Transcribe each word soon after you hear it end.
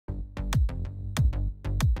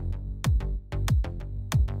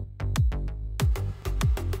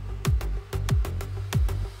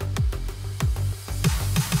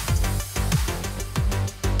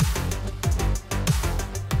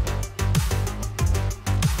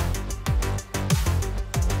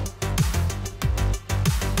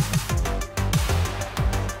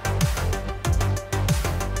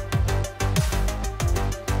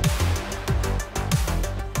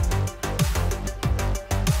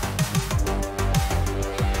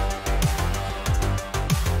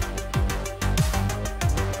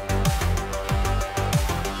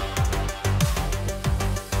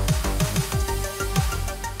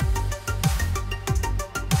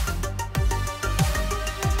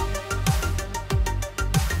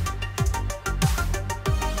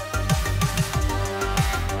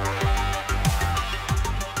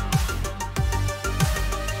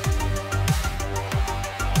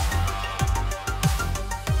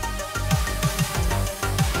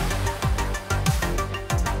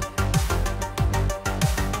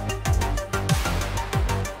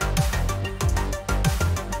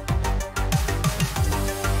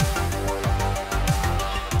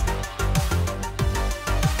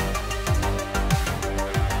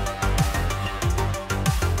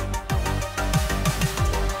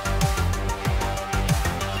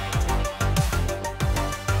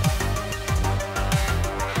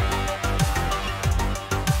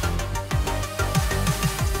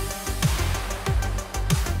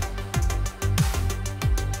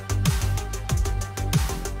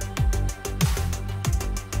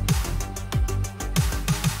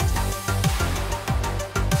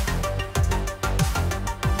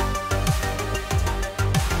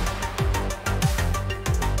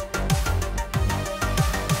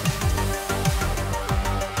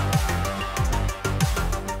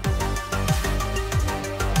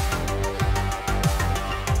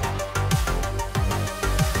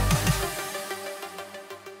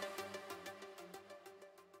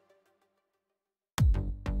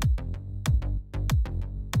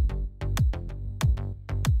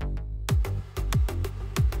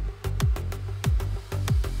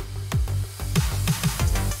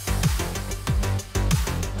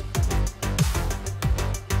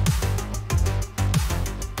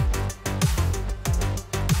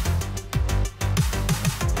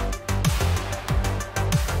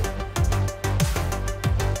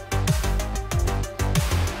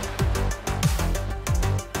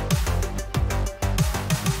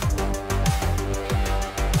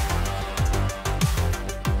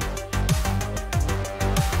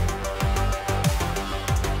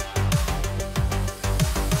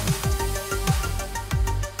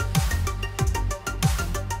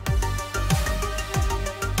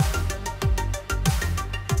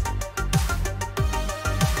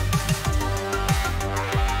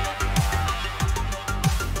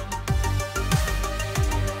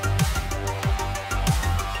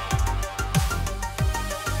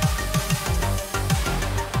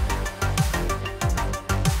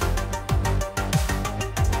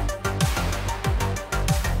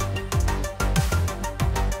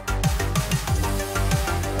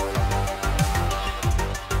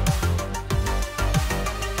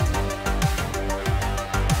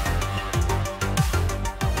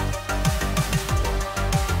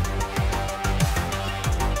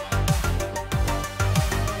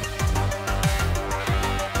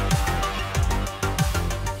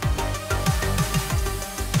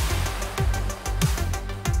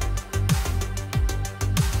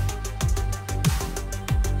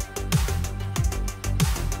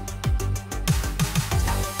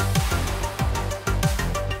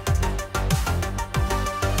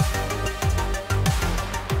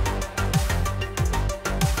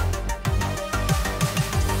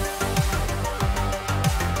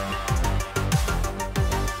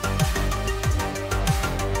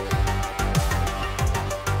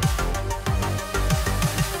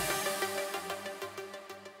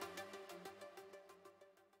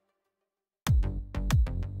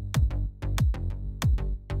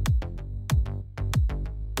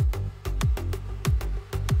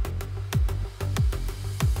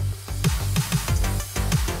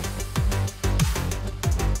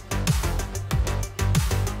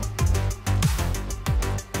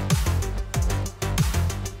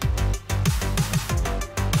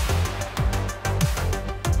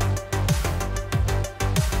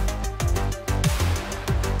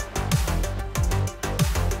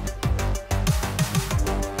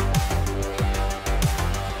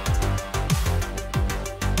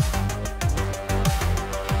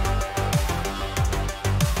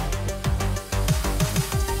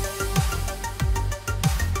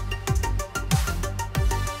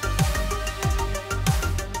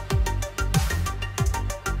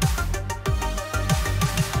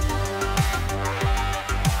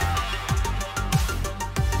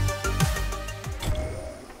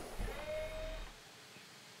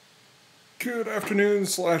Good afternoon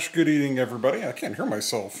 / good evening, everybody. I can't hear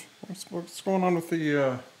myself. What's going on with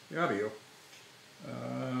the audio?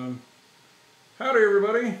 Howdy,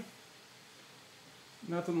 everybody.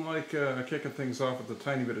 Nothing like kicking things off with a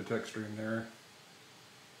tiny bit of tech stream there.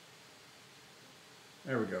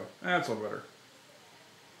 There we go. That's a little better.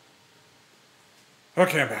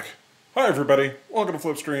 Okay, I'm back. Hi, everybody. Welcome to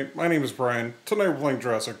Flipstream. My name is Brian. Tonight we're playing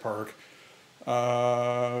Jurassic Park.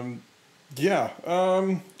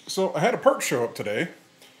 So I had a part show up today.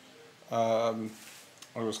 I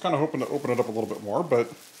was kind of hoping to open it up a little bit more,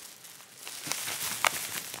 but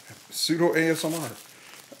pseudo ASMR.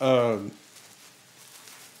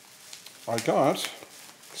 I got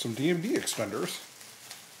some DMD extenders,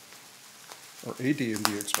 or a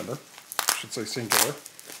DMD extender, I should say singular,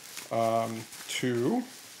 to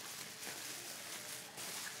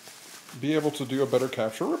be able to do a better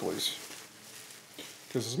capture Ripley's.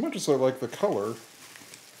 Because as much as I like the color,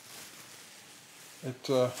 it's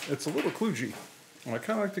a little kludgy, and I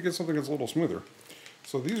kind of like to get something that's a little smoother.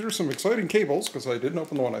 So these are some exciting cables, because I didn't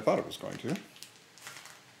open the one I thought it was going to.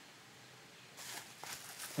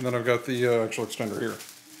 And then I've got the actual extender here.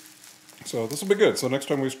 So this will be good. So next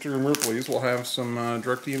time we stream Ripley's, we'll have some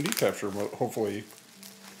direct DMD capture, hopefully.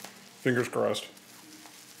 Fingers crossed.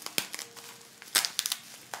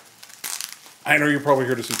 I know you're probably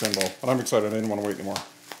here to see pinball, but I'm excited. I didn't want to wait anymore.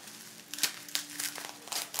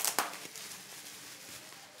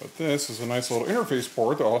 But this is a nice little interface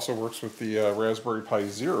board that also works with the Raspberry Pi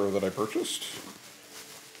Zero that I purchased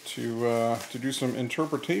to do some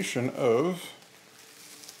interpretation of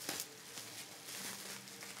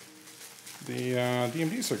the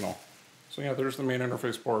DMD signal. So yeah, there's the main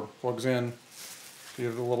interface board. Plugs in. So you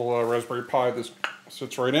have the little Raspberry Pi that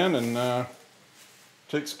sits right in and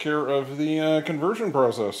takes care of the conversion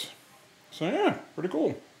process. So yeah, pretty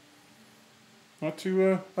cool. Not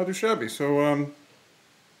too shabby. So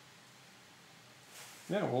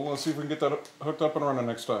yeah, we'll see if we can get that hooked up and running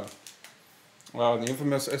next time. The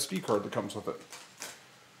infamous SD card that comes with it.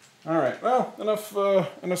 All right, well, enough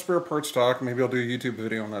spare parts talk. Maybe I'll do a YouTube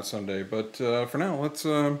video on that someday. But for now, let's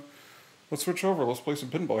switch over. Let's play some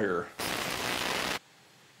pinball here.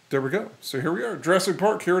 There we go. So here we are, Jurassic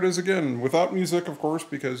Park. Here it is again, without music, of course,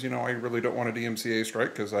 because I really don't want a DMCA strike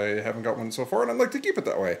because I haven't got one so far, and I'd like to keep it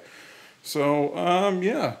that way. So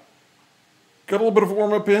yeah, got a little bit of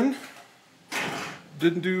warm up in.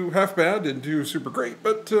 Didn't do half bad. Didn't do super great,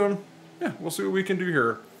 but yeah, we'll see what we can do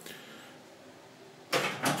here.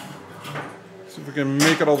 See if we can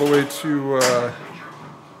make it all the way to.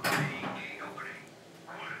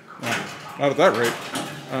 Not at that rate.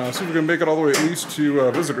 See if we can make it all the way at least to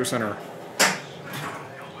Visitor Center.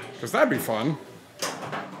 Because that'd be fun.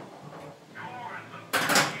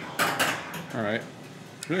 Alright.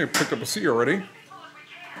 I think I picked up a C already.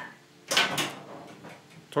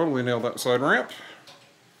 Totally nailed that side ramp.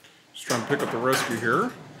 Just trying to pick up the rescue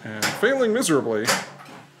here. And failing miserably.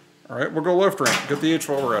 Alright, we'll go left ramp. Get the H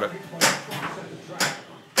while we're at it.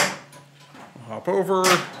 We'll hop over.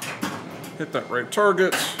 Hit that right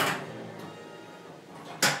target.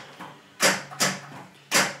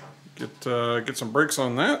 Get some brakes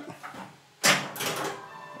on that.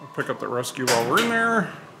 I'll pick up the rescue while we're in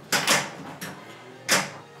there.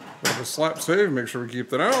 Bit of a slap save, make sure we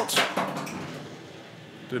keep that out.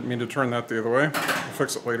 Didn't mean to turn that the other way. We'll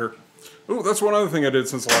fix it later. Ooh, that's one other thing I did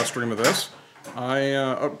since the last stream of this. I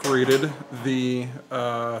upgraded the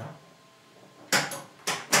I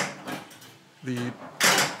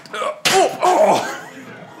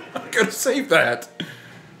gotta save that.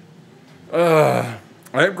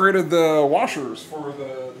 I upgraded the washers for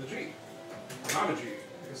the Jeep. Not a Jeep,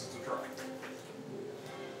 because it's a truck.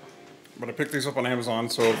 But I picked these up on Amazon,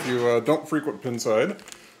 so if you don't frequent Pinside,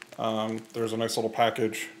 there's a nice little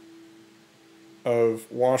package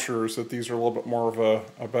of washers that these are a little bit more of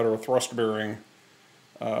a better thrust bearing.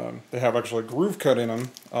 They have actually a groove cut in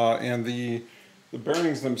them, and the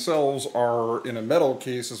bearings themselves are in a metal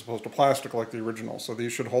case as opposed to plastic like the original, so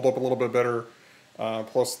these should hold up a little bit better.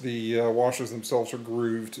 Plus the washers themselves are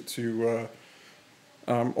grooved to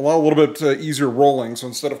allow a little bit easier rolling. So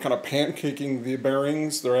instead of kind of pancaking the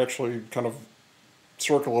bearings, they're actually kind of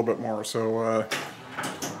circle a little bit more. So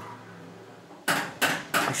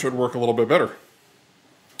it should work a little bit better.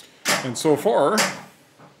 And so far,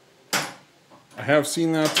 I have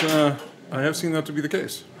seen that to be the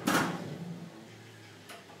case.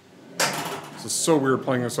 This is so weird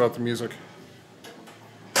playing this without the music.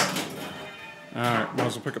 Alright, might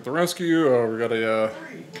as well pick up the rescue. Oh, we got a,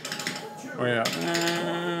 oh yeah.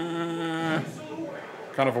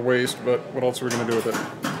 Kind of a waste, but what else are we going to do with it?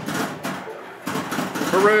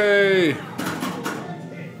 Hooray!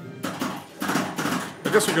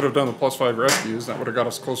 guess we could have done the +5 rescues. That would have got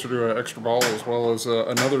us closer to an extra ball, as well as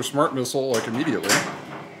another smart missile, like, immediately.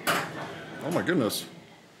 Oh my goodness.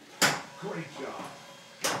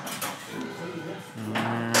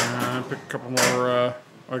 And pick a couple more,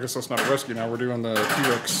 I guess that's not a rescue now. We're doing the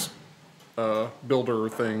T-Rex builder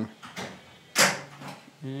thing.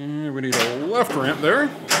 And we need a left ramp there.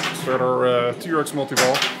 Start our T-Rex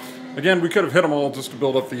multi-ball. Again, we could have hit them all just to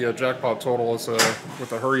build up the jackpot total as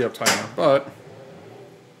with a hurry-up timer, but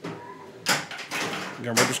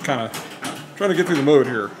again, we're just kind of trying to get through the mode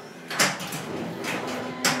here.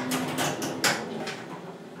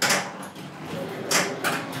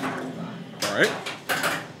 All right.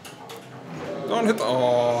 Don't hit the...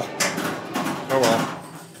 Oh well.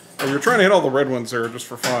 Well, you're trying to hit all the red ones there just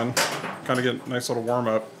for fun. Kind of get a nice little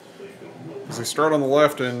warm-up. As they start on the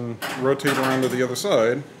left and rotate around to the other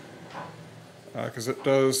side. Because it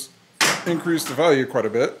does increase the value quite a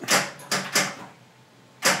bit.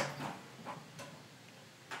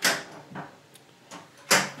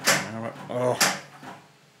 Oh.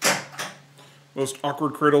 Most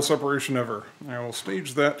awkward cradle separation ever. I will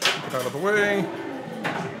stage that, get out of the way.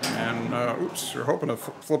 And, oops, you're hoping to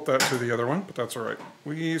flip that to the other one, but that's alright.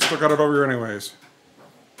 We still got it over here anyways.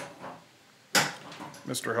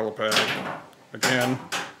 Mr. Helipad. Again.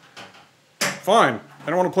 Fine. I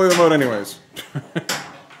don't want to play the mode anyways.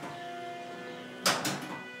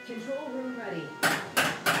 Control room ready.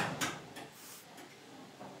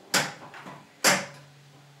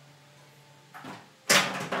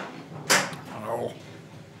 Oh.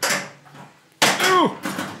 Ew!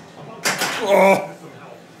 Oh!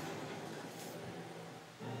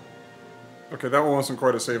 Okay, that one wasn't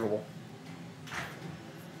quite as savable.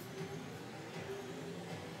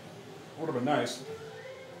 Would have been nice.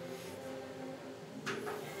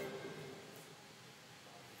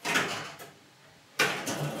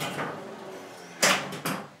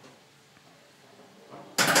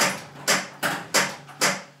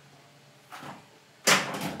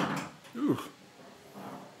 Ooh.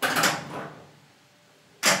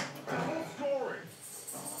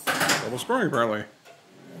 Double scoring, apparently.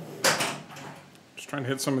 Just trying to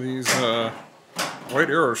hit some of these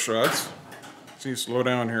white arrow shots. See you slow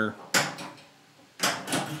down here.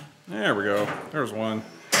 There we go. There's one.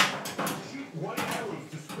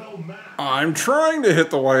 I'm trying to hit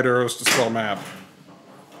the white arrows to spell map.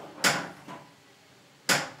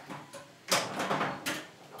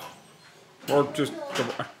 Or just...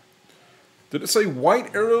 Did it say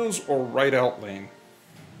white arrows or right out lane?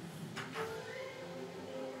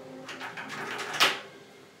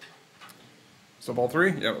 So ball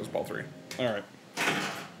 3? Yeah, it was ball 3. Alright.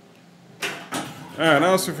 Alright,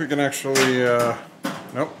 now let's see if we can actually,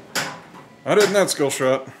 nope. Not hitting that skill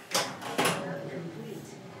shot.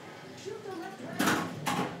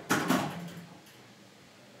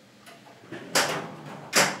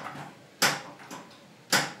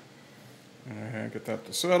 And get that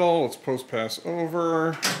to settle. Let's post pass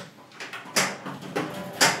over.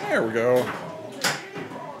 There we go.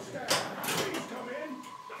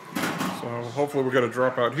 So hopefully we got a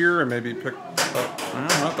drop out here and maybe pick up,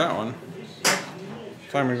 not that one.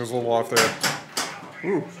 Timing was a little off there.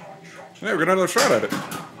 Ooh. Yeah, we got another shot at it.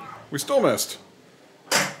 We still missed.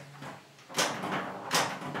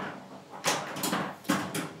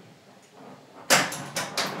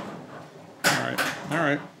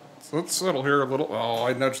 Alright. So let's settle here a little. Oh,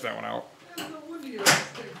 I nudged that one out.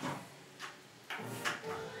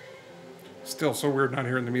 Still so weird not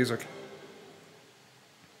hearing the music.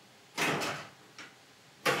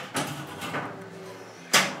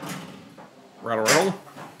 Rattle, rattle.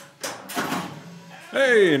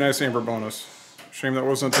 Hey, nice amber bonus. Shame that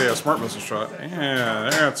wasn't a smart missile shot. Yeah,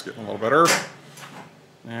 that's getting a little better.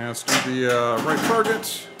 And let's do the right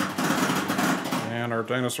target. And our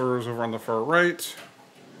dinosaurs over on the far right.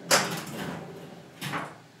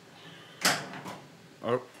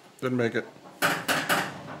 Oh, didn't make it.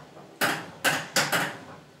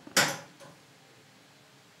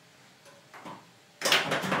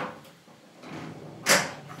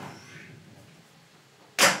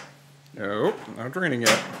 Nope, not draining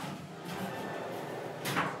yet.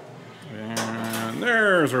 And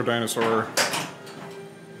there's our dinosaur.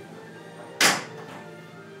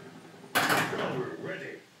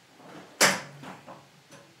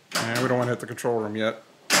 And we don't want to hit the control room yet.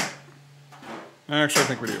 Actually, I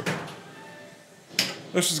think we do.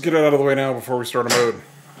 Let's just get it out of the way now before we start a mode.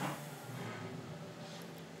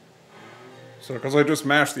 So, because I just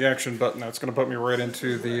mashed the action button, that's going to put me right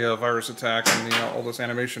into the virus attack and the, all this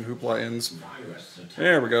animation hoopla ends.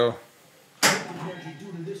 There we go.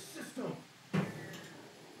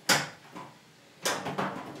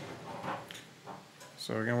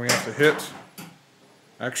 So again, we have to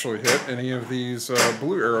actually hit any of these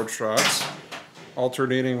blue arrow shots,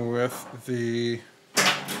 alternating with the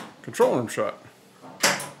control room shot.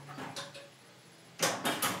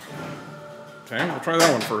 Okay, we'll try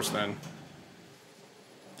that one first then.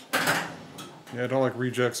 Yeah, I don't like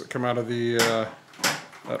rejects that come out of the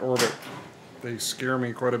that orbit. They scare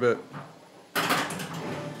me quite a bit.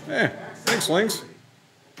 Hey, thanks, Lynx.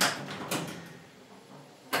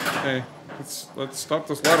 Hey, let's stop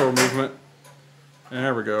this lateral movement.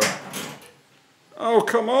 There we go. Oh,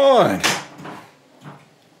 come on!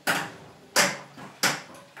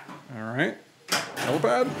 All right,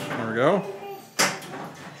 helipad. There we go.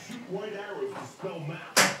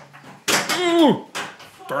 Ooh!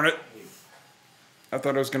 Darn it! I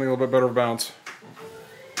thought I was getting a little bit better bounce.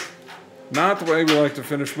 Not the way we like to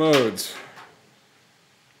finish modes.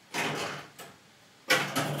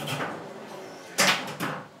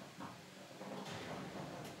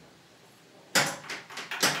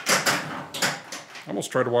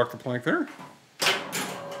 Almost tried to walk the plank there.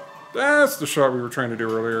 That's the shot we were trying to do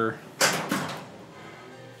earlier.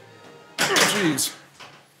 Oh, jeez.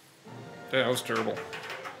 Yeah, that was terrible.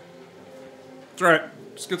 It's alright.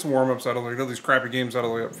 Just get some warm-ups out of the way. Get these crappy games out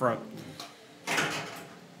of the way up front.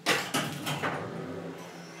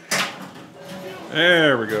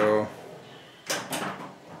 There we go.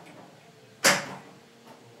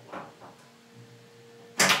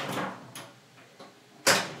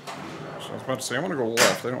 I was about to say I want to go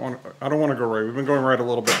left. I don't want to go right. We've been going right a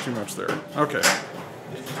little bit too much there. Okay.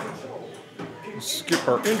 Skip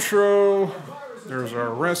our intro. There's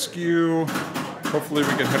our rescue. Hopefully we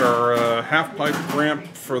can hit our half-pipe ramp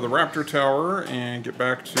for the Raptor Tower and get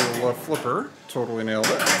back to the left flipper. Totally nailed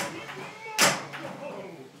it.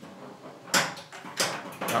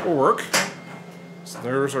 That will work. So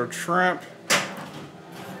there's our trap.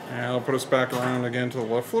 And it'll put us back around again to the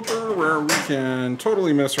left flipper where we can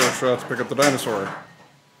totally miss our shot to pick up the dinosaur.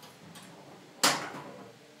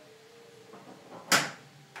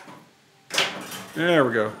 There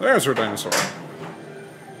we go. There's our dinosaur.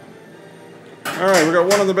 Alright, we got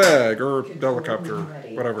one in the bag, or helicopter,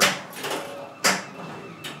 whatever.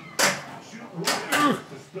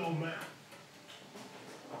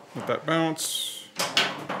 Let that bounce.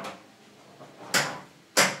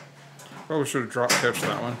 Probably should have drop catched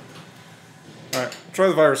that one. Alright, try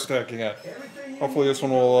the virus attack again. Hopefully this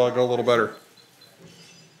one will go a little better.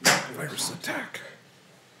 Virus attack.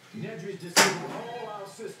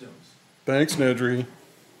 Thanks, Nedry.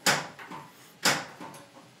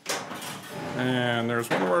 And there's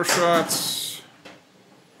one of our shots.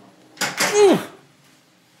 Ooh!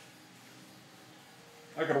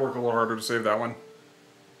 I gotta work a little harder to save that one.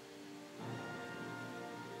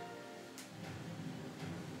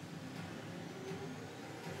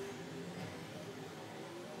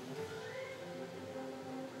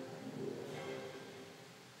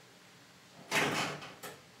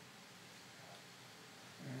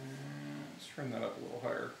 Let's turn that up a little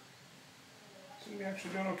higher. Seem to be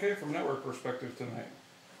actually doing okay from a network perspective tonight.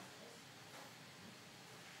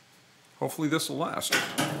 Hopefully this will last.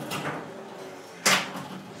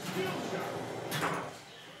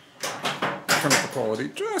 Turn up the quality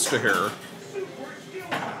just a hair.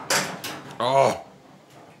 Oh.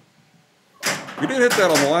 We did hit that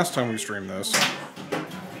on the last time we streamed this.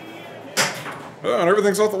 Oh, and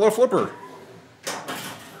everything's off the left flipper.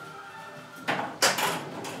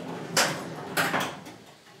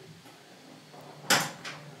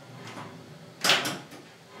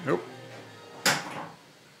 Nope.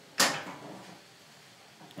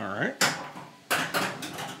 All right.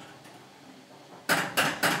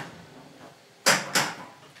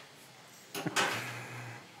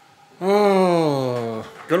 Oh,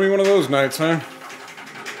 gonna be one of those nights, huh?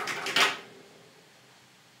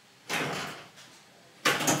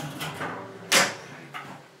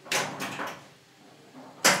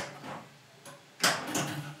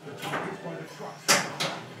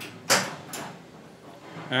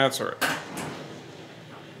 That's all right.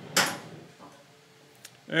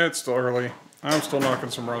 It's still early. I'm still knocking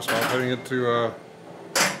some rust off. Heading into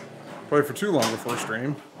play for too long before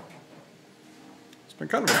stream. It's been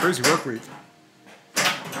kind of a crazy work week.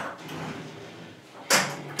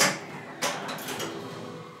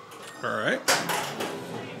 All right.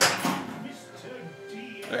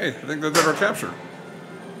 Hey, I think that did our capture.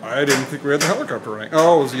 I didn't think we had the helicopter running.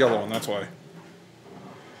 Oh, it was the yellow one. That's why.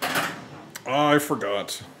 Oh, I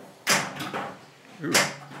forgot. Ooh.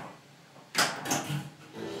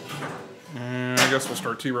 And I guess we'll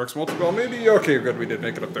start T-Rex multi-ball. Maybe. Okay, good. We did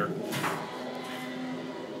make it up there.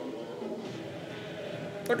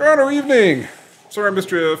 Legrano, evening. Sorry, I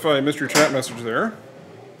missed you if I missed your chat message there.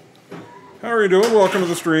 How are you doing? Welcome to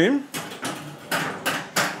the stream.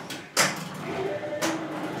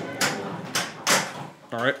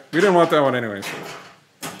 Alright, we didn't want that one anyways.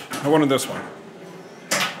 I wanted this one.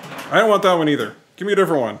 I don't want that one either. Give me a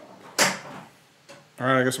different one.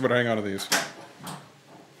 Alright, I guess we better hang on to these.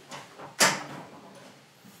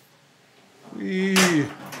 Eee.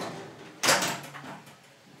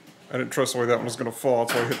 I didn't trust the way that one was going to fall,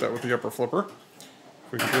 so I hit that with the upper flipper.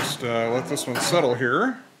 If we can just let this one settle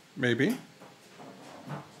here. Maybe.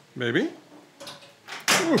 Maybe.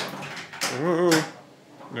 Ooh. Ooh.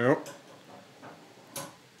 Nope.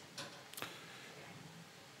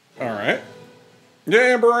 Alright. Yeah,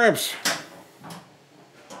 Amber Ramps.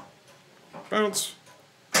 Bounce.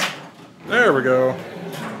 There we go.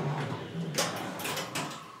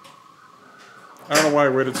 I don't know why I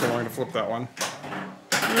waited so long to flip that one.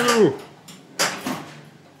 Ooh.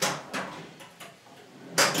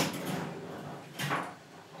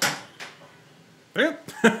 Yeah.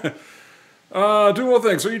 Do well,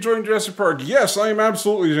 thanks. Are you enjoying Jurassic Park? Yes, I am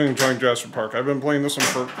absolutely enjoying Jurassic Park. I've been playing this one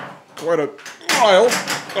for quite a while.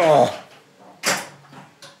 Oh. A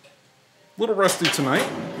little rusty tonight,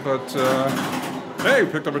 but hey,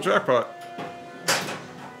 picked up a jackpot.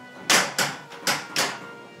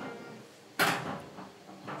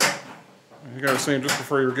 You guys were saying just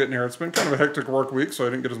before you were getting here, it's been kind of a hectic work week, so I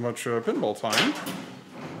didn't get as much pinball time.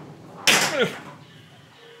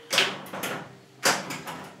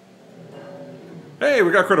 Hey,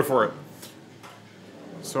 we got credit for it.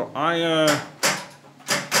 So I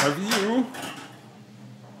have you.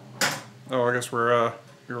 Oh, I guess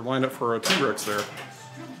you're lined up for a T-Rex there.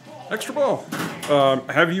 Extra ball.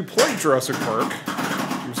 Have you played Jurassic Park?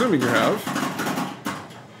 I'm assuming you have.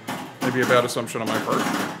 Maybe a bad assumption on my part.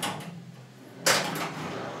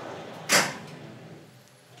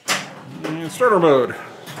 And starter mode.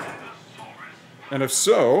 And if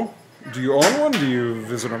so, do you own one? Do you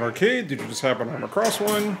visit an arcade? Did you just happen to come across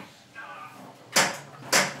one?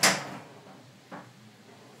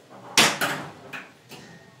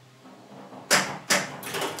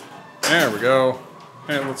 There we go.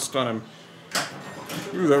 And let's stun him.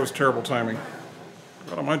 Ooh, that was terrible timing.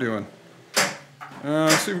 What am I doing?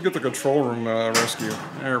 Let's see if we can get the control room rescue.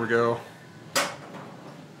 There we go.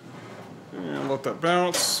 And let that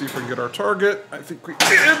bounce. See if we can get our target. I think we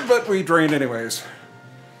did, but we drained anyways.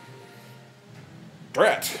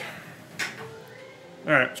 Drat.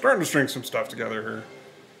 Alright, starting to string some stuff together here.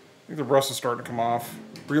 I think the rust is starting to come off.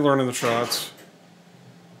 Relearning the shots.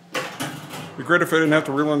 It'd be great if I didn't have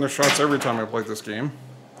to relearn the shots every time I played this game.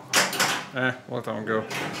 We'll let that one go.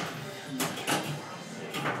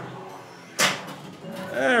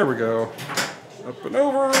 There we go. Up and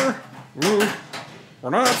over. Ooh.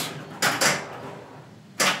 Or not.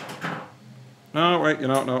 No, wait,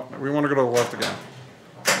 no. We want to go to the left again.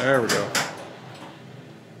 There we go.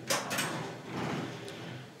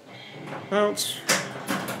 Bounce.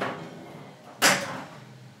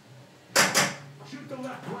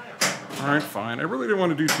 Alright, fine. I really didn't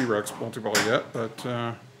want to do T-Rex multi-ball yet, but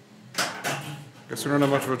guess we don't have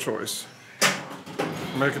much of a choice.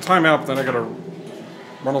 Make a timeout, but then I gotta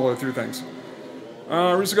run all the way through things.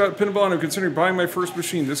 Risa got pinball and I'm considering buying my first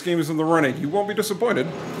machine. This game is in the running. You won't be disappointed.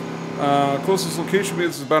 Closest location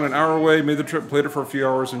is about an hour away. Made the trip, played it for a few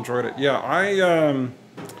hours, enjoyed it. Yeah,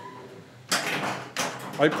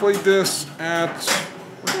 I played this at...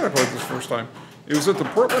 Where did I play this first time? It was at the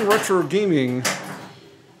Portland Retro Gaming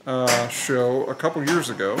show a couple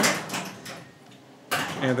years ago.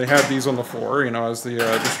 And they had these on the floor, as the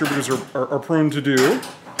distributors are prone to do.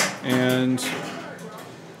 And...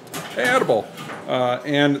 Hey, edible.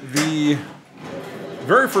 And the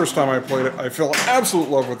very first time I played it, I fell in absolute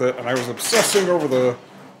love with it, and I was obsessing over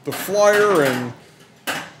the flyer, and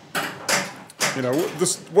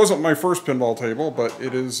this wasn't my first pinball table, but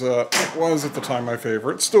it was at the time my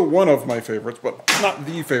favorite. Still one of my favorites, but not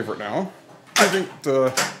the favorite now. I think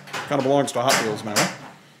it kind of belongs to Hot Wheels now.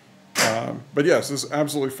 But yes, this is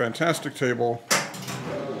absolutely fantastic table.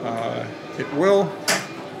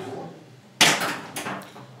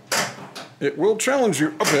 It will challenge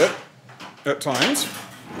you a bit at times,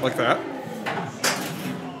 like that.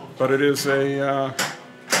 But it is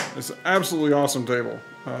it's an absolutely awesome table.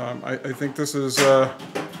 I think this is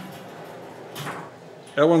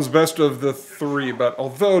Ellen's best of the three, but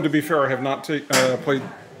although, to be fair, I have not played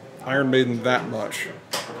Iron Maiden that much.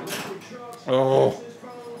 Oh.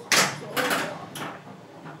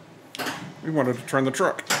 We wanted to turn the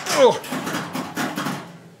truck. Oh.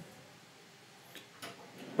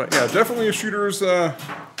 But yeah, definitely a shooter's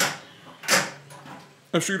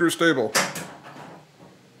table.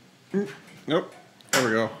 Nope. There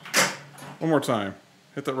we go. One more time.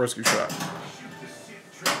 Hit that rescue shot.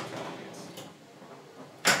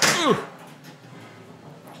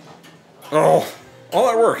 Oh, all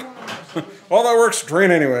that work. All that work's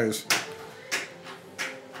drain anyways. That's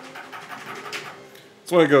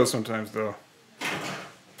the way it goes sometimes, though.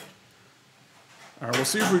 Alright, we'll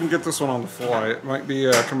see if we can get this one on the fly. It might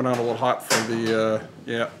be coming out a little hot for the,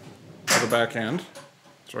 for the back end.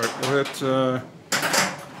 That's right, we'll hit,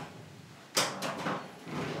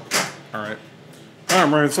 Alright. Alright,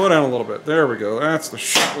 Marion, slow down a little bit. There we go. That's the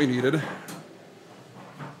shot we needed.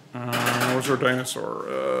 Where's our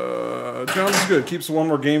dinosaur? Jumps good. Keeps the one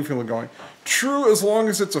more game feeling going. True, as long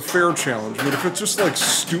as it's a fair challenge. I mean, if it's just, like,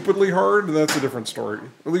 stupidly hard, that's a different story.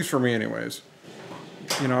 At least for me, anyways.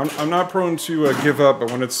 You know, I'm not prone to give up,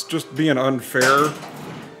 but when it's just being unfair,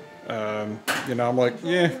 you know, I'm like,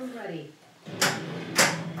 yeah.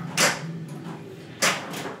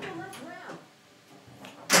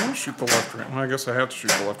 I want to shoot the left ramp. Well, I guess I have to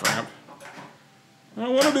shoot the left ramp. I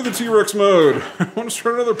want to do the T-Rex mode. I want to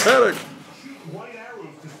start another paddock. White arrows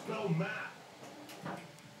to spell map.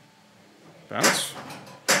 Bounce.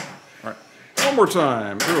 All right, one more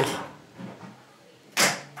time. Ugh.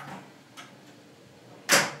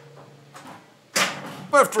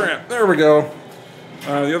 Left ramp. There we go.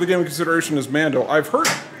 The other game in consideration is Mando. I've heard.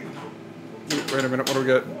 Wait a minute. What do we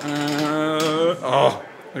get? Oh, I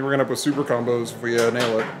think we're gonna end up with super combos if we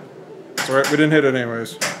nail it. It's all right. We didn't hit it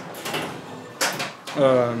anyways.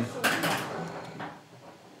 I've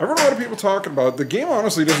heard a lot of people talking about it. The game.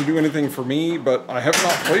 Honestly, doesn't do anything for me, but I have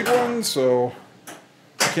not played one, so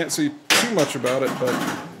I can't say too much about it. But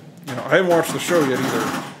you know, I haven't watched the show yet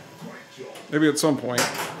either. Maybe at some point.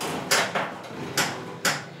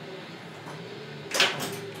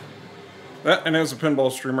 That, and as a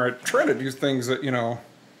pinball streamer, I try to do things that, you know,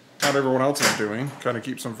 not everyone else is doing. Kind of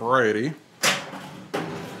keep some variety.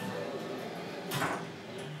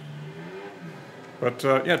 But,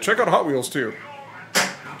 yeah, check out Hot Wheels, too.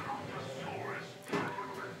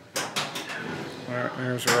 Alright,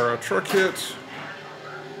 there's our truck hit.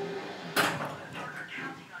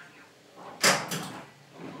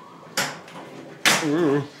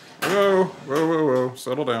 Ooh. Whoa, whoa, whoa, whoa.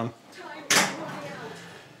 Settle down.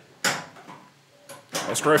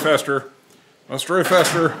 Let's try faster. Let's try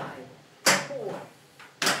faster. 4,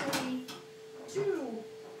 3, 2,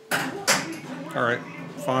 1. Alright,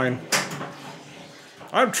 fine.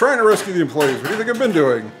 I'm trying to rescue the employees. What do you think I've been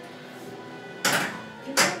doing?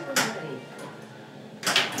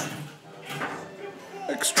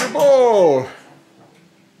 Extra ball!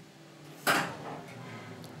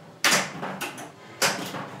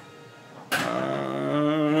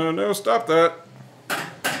 No, stop that.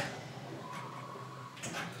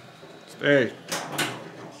 Stay.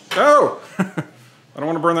 No! I don't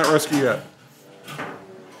want to burn that rescue yet.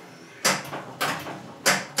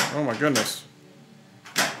 Oh my goodness.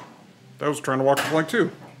 That was trying to walk the plank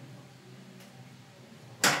too.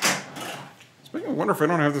 It's making me wonder if I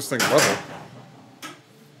don't have this thing level.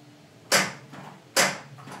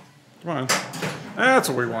 Come on. That's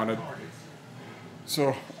what we wanted.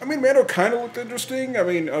 So, I mean, Mando kind of looked interesting. I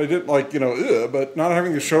mean, I didn't like, you know, but not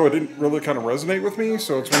having the show, it didn't really kind of resonate with me.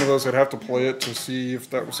 So it's one of those I'd have to play it to see if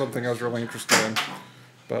that was something I was really interested in.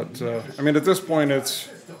 But, I mean, at this point, it's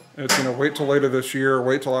you know, wait till later this year,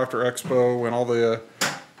 wait till after Expo when all the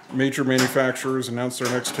major manufacturers announce their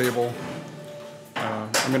next table. I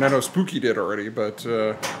mean, I know Spooky did already, but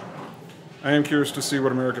I am curious to see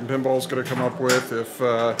what American Pinball is going to come up with, if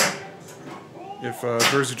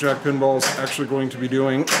Jersey Jack Pinball is actually going to be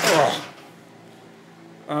doing.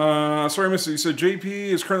 Sorry, Missy. You said JP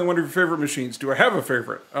is currently one of your favorite machines. Do I have a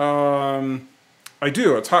favorite? I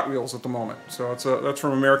do. It's Hot Wheels at the moment. So that's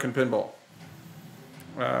from American Pinball.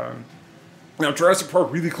 Now, Jurassic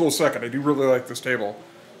Park, really close second. I do really like this table.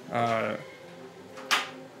 But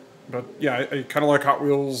yeah, I kind of like Hot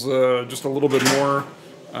Wheels just a little bit more.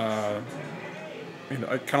 I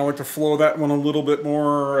kind of like the flow of that one a little bit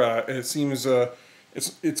more. It seems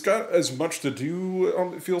it's got as much to do.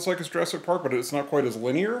 It feels like as Jurassic Park, but it's not quite as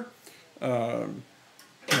linear. Not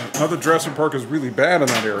that Jurassic Park is really bad in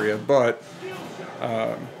that area, but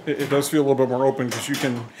it does feel a little bit more open because you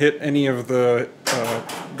can hit any of the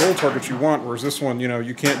goal targets you want. Whereas this one, you know,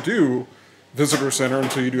 you can't do Visitor Center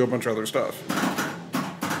until you do a bunch of other stuff.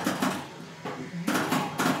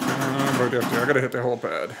 I gotta hit the whole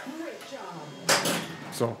pad.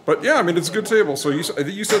 So, but yeah, I mean, it's a good table. So I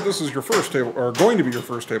think you said this is your first table, or going to be your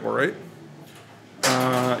first table, right?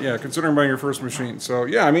 Yeah, considering buying your first machine. So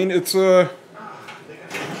yeah, I mean, it's you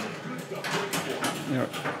know,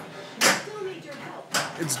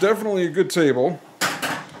 it's definitely a good table.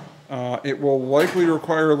 It will likely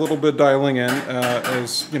require a little bit dialing in,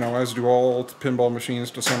 as you know, as do all pinball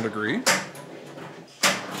machines to some degree.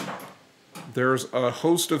 there's a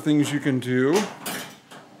host of things you can do,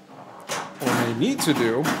 or may need to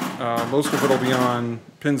do. Most of it will be on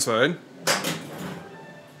pin side.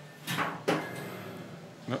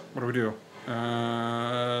 Nope, what do we do?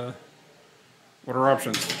 What are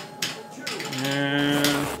options? And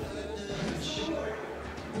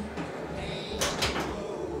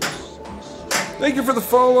thank you for the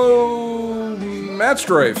follow, Matt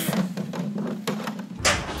Strife.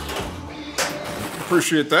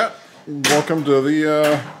 Appreciate that. Welcome to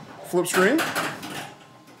the flip stream.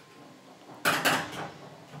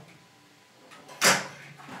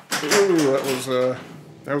 Ooh,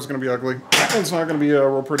 that was gonna be ugly. That one's not gonna be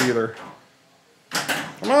real pretty either.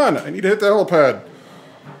 Come on, I need to hit the helipad.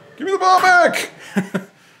 Give me the ball back.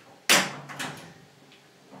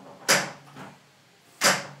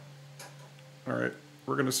 All right,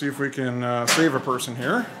 we're gonna see if we can save a person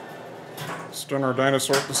here. Stun our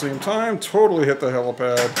dinosaur at the same time. Totally hit the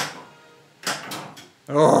helipad.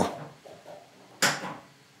 Oh.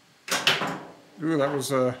 Ooh, that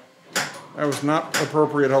was not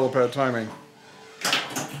appropriate helipad timing.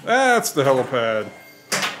 That's the helipad.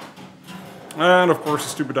 And of course the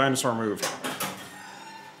stupid dinosaur moved.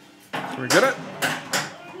 Can we get it?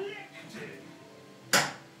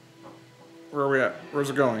 Where are we at? Where's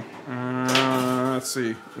it going? Let's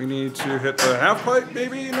see. We need to hit the half pipe,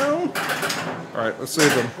 maybe? No? Alright, let's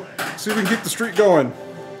save them. See if we can keep the streak going.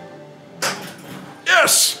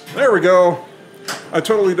 Yes! There we go. I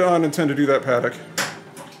totally don't intend to do that, Paddock.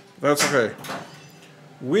 That's okay.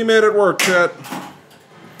 We made it work, chat.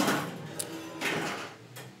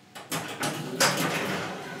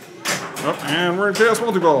 Oh, and we're in Chaos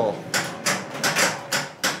Multi-Ball.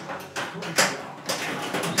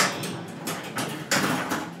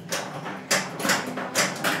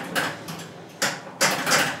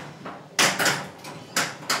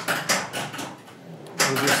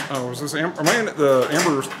 Oh, is this am I in the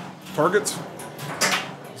amber targets?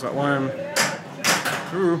 Is that why I'm...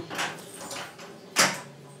 Ooh.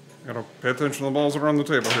 Gotta pay attention to the balls that are on the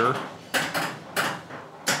table here.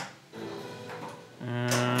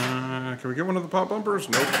 Can we get one of the pop bumpers?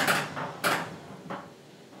 Nope.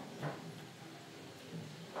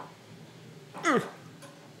 Ooh.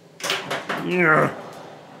 Yeah.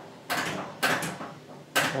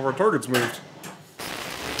 All of our targets moved.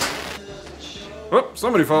 Oh,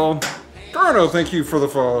 somebody followed. Garno, thank you for the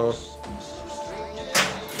follow.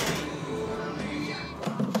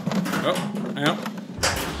 Oh, yeah.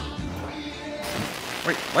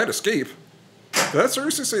 Wait, light escape? Did that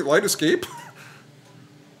seriously say light escape?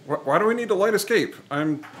 Why do we need to light escape?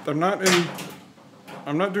 I'm not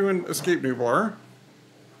doing escape Nublar.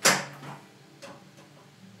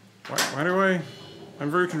 Why do I?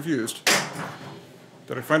 I'm very confused.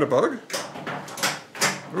 Did I find a bug?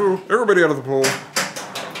 Ooh, everybody out of the pool.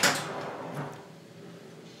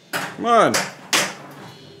 Come on.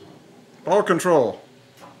 Ball control.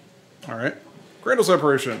 Alright. Cradle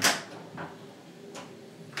separation.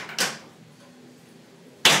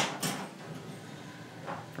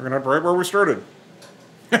 We're gonna have right where we started.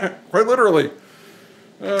 Quite literally.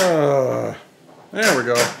 There we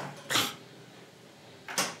go.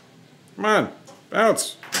 Come on.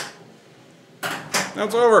 Bounce.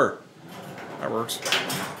 Bounce over. That works.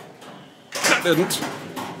 That didn't.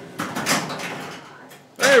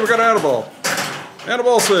 Hey, we got an add-a-ball.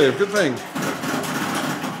 Add-a-ball save. Good thing.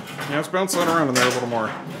 Yeah, let's bounce that around in there a little more.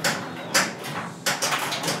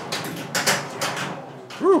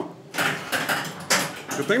 Whew.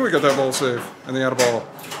 Good thing we got that ball save and the add-a-ball.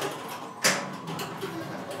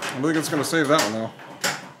 I don't think it's going to save that one, though.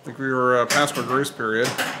 I think we were past our grace period.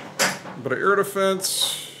 But air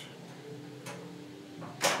defense...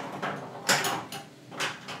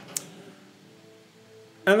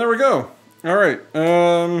 And there we go. All right.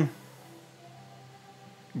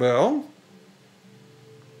 Well,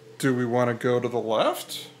 do we want to go to the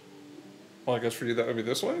left? Well, I guess for you that would be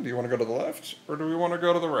this way. Do you want to go to the left, or do we want to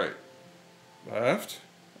go to the right? Left,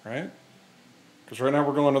 right? Because right now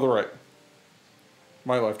we're going to the right.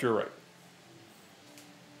 My left, your right.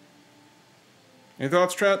 Any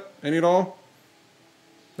thoughts, chat? Any at all?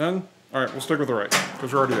 None? All right, we'll stick with the right,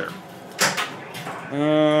 because we're already there.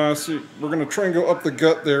 See, we're going to try and go up the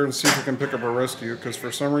gut there and see if we can pick up a rescue, because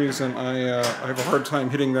for some reason I have a hard time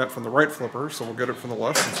hitting that from the right flipper, so we'll get it from the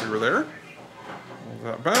left since we were there.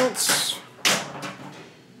 That bounce.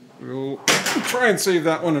 We'll try and save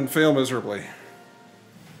that one and fail miserably.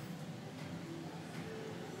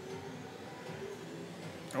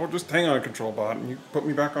 Oh, just hang on, Control Bot, and you put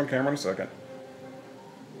me back on camera in a second.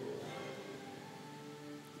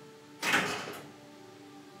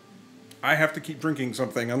 I have to keep drinking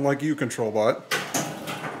something, unlike you, Control Bot.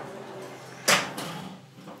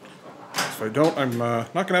 If I don't, I'm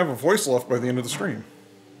not going to have a voice left by the end of the stream.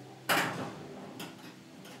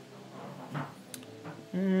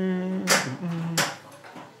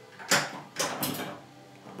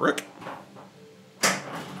 Brick.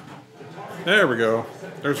 There we go.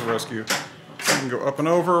 There's a rescue. So we can go up and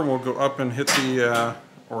over, and we'll go up and hit the,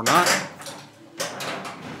 or not.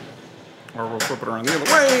 Or we'll flip it around the other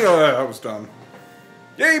way. Oh, that was dumb.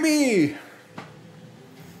 Yay me!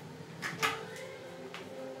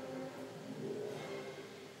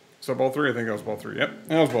 Is that ball 3? I think that was ball 3. Yep,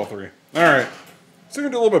 that was ball 3. Alright. Let's see if we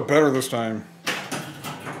can do a little bit better this time.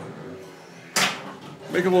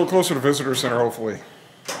 Make it a little closer to Visitor Center, hopefully.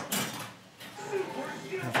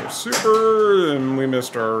 Super, and we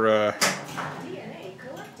missed our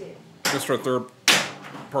third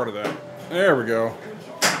part of that. There we go.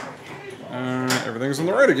 Everything's on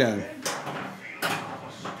the right again.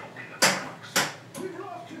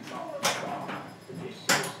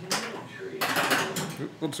 A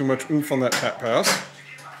little too much oomph on that tap pass.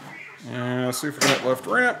 And see if we can hit left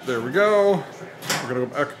ramp. There we go. We're gonna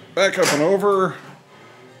go back up and over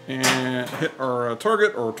and hit our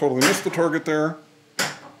target, or totally miss the target there.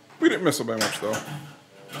 We didn't miss it by much, though.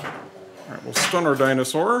 Alright, we'll stun our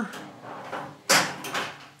dinosaur.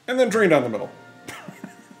 And then drain down the middle.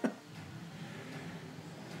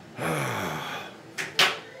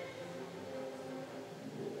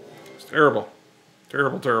 It's terrible.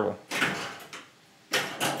 Terrible, terrible.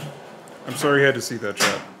 I'm sorry you had to see that,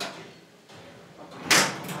 chat.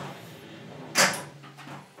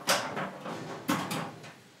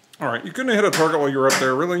 Alright, you couldn't hit a target while you were up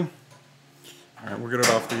there, really? Alright, we'll get it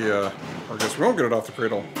off the, or I guess we won't get it off the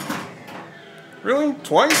cradle. Really?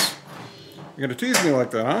 Twice? You're gonna tease me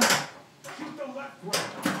like that, huh?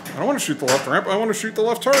 I don't want to shoot the left ramp, I want to shoot the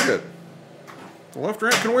left target. The left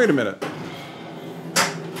ramp can wait a minute.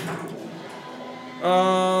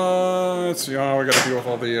 Let's see, oh, we gotta deal with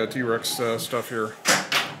all the T-Rex stuff here.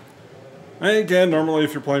 And again, normally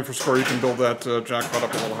if you're playing for score, you can build that jackpot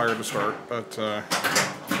up a little higher to start, but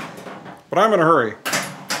I'm in a hurry.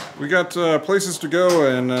 We got places to go,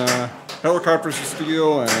 and helicopters to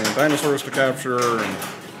steal, and dinosaurs to capture, and...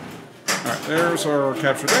 Alright, there's our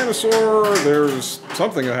captured dinosaur. There's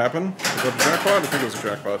something that happened. Was that a jackpot? I think it was a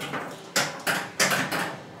jackpot.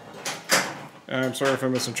 I'm sorry if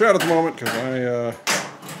I'm missing chat at the moment, because I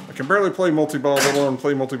can barely play multi-ball, let alone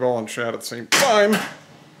play multi-ball and chat at the same time.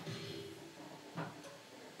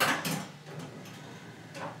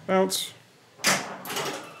 Bounce.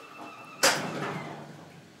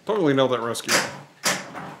 Totally nailed that rescue.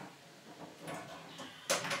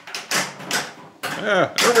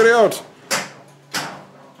 Yeah, everybody out!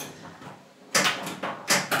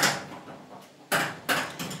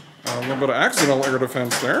 A little bit of accidental air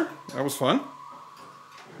defense there. That was fun.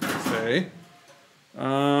 Okay.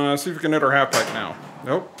 See if we can hit our half pipe now.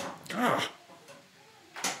 Nope. Ah.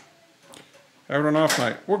 Having an off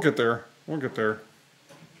night. We'll get there. We'll get there.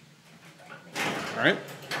 Alright.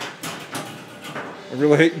 I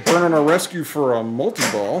really hate burning our rescue for a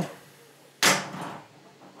multi-ball.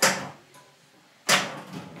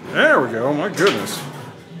 There we go, my goodness.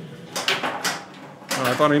 Oh,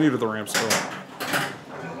 I thought I needed the ramp still.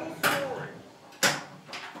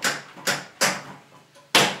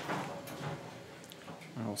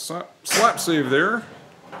 I'll slap save there.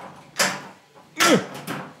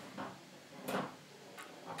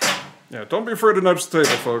 Yeah, don't be afraid to nudge the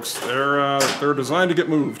table, folks. They're designed to get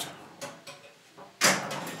moved.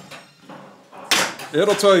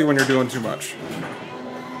 It'll tell you when you're doing too much.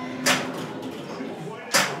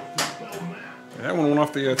 That one went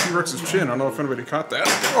off the T-Rex's chin. I don't know if anybody caught that.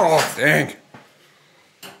 Oh, dang.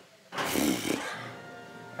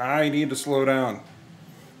 I need to slow down.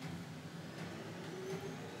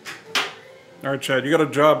 Alright, Chad, you got a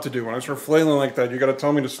job to do. When I start flailing like that, you got to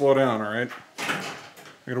tell me to slow down, alright?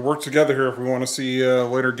 We got to work together here if we want to see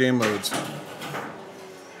later game modes.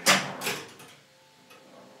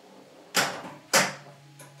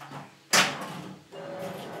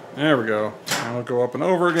 There we go. Now we'll go up and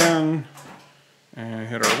over again. And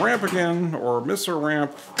hit our ramp again, or miss our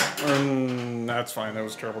ramp. And that's fine, that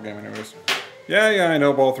was a terrible game anyways. Yeah, I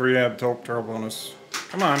know ball 3 had terrible bonus.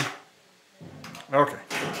 Come on. Okay.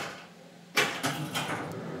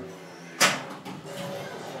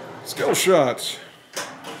 Skill shot.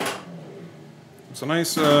 It's a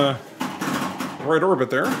nice right orbit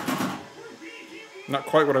there. Not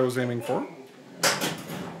quite what I was aiming for.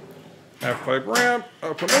 Half pipe ramp,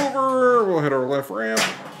 up and over. We'll hit our left ramp.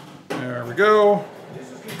 There we go.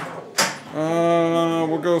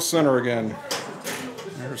 We'll go center again.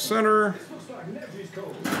 There's center.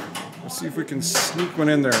 Let's see if we can sneak one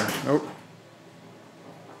in there. Nope.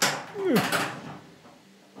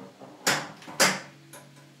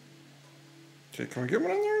 Okay, can we get one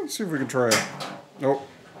in there? Let's see if we can try it. Nope.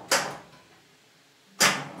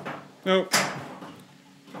 Nope.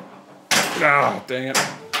 Ah, dang it.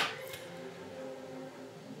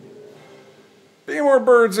 Be More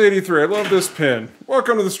Birds 83. I love this pin.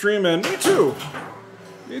 Welcome to the stream, and me too.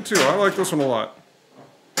 Me too. I like this one a lot.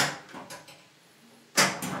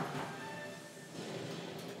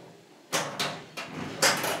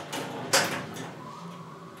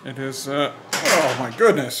 It is, oh my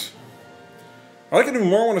goodness. I like it even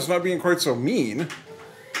more when it's not being quite so mean.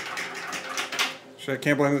 Shit, I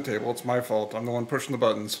can't blame the table. It's my fault. I'm the one pushing the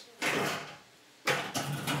buttons.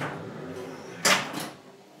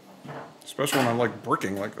 Especially when I'm like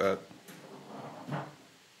bricking like that.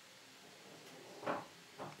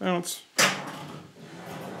 Bounce.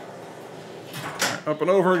 Right, up and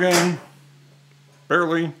over again.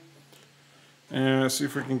 Barely. And let's see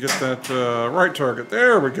if we can get that right target.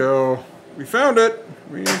 There we go. We found it.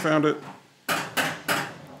 We found it.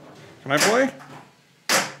 Can I play?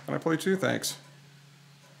 Can I play too? Thanks.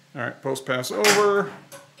 All right, post pass over.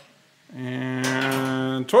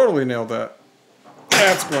 And totally nailed that.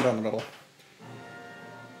 That's going down the middle.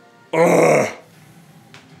 Ugh.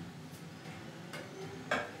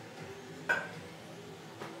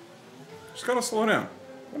 Just gotta slow down.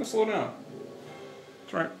 Gotta slow down.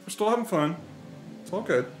 It's alright. We're still having fun. It's all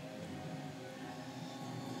good.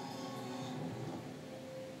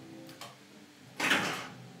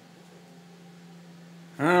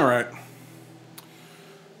 Alright.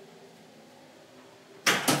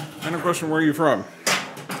 Final question, where are you from?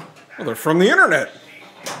 Well, they're from the internet.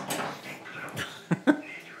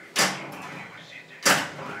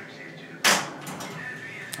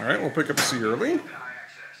 Alright, we'll pick up a C early.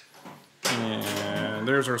 And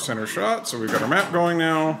there's our center shot, so we've got our map going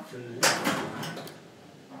now.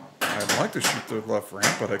 I'd like to shoot the left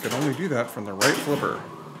ramp, but I can only do that from the right flipper.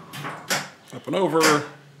 Up and over.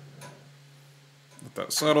 Let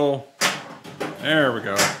that settle. There we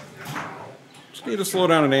go. Just need to slow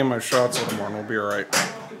down and aim my shots a little more and we'll be alright.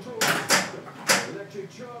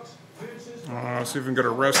 See if we can get a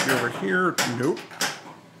rescue over here. Nope.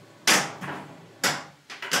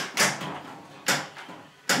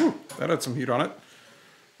 Whew, that had some heat on it.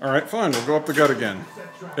 Alright, fine. We'll go up the gut again.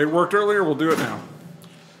 It worked earlier. We'll do it now.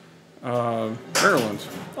 Maryland.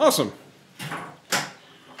 Awesome.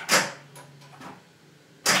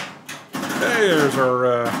 Hey, there's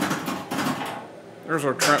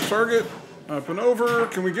our trap target. Up and over.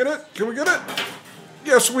 Can we get it? Can we get it?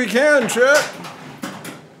 Yes, we can, chat.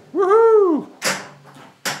 Woohoo!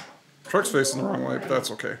 Truck's facing the wrong way, but that's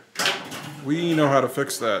okay. We know how to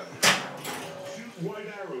fix that. Shoot white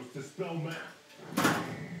arrows to spell map.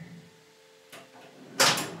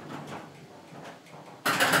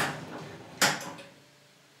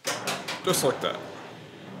 Just like that.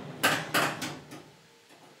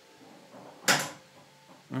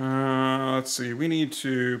 Let's see. We need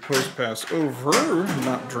to post pass over,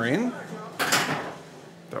 not drain. That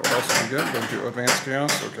would also be good. Go to advanced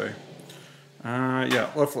chaos. Okay. Yeah,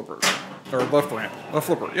 left flipper. Or left ramp. Left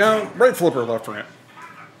flipper. Yeah, right flipper, left ramp.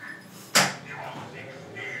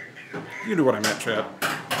 You knew what I meant, chat.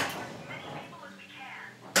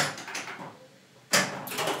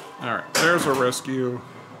 Alright, there's our rescue.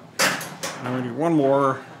 Now we need one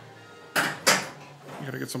more. We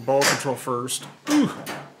gotta get some ball control first. Ooh.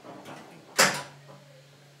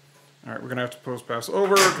 Alright, we're gonna have to post pass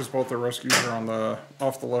over because both the rescues are on the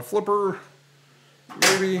off the left flipper.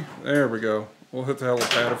 Maybe. There we go. We'll hit the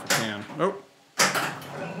helipad if we can. Nope.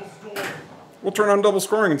 We'll turn on double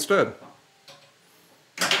scoring instead.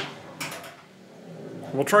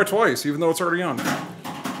 We'll try twice, even though it's already on.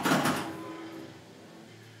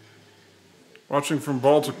 Watching from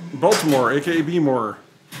Baltimore, aka B-more.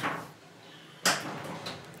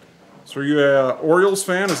 So are you a Orioles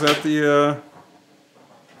fan? Is that the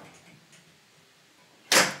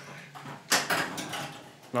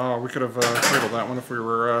Oh, we could have cradled that one if we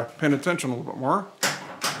were paying attention a little bit more.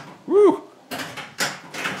 Woo!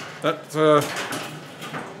 That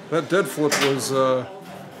dead flip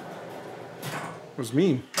was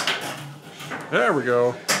mean. There we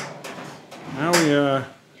go. Now we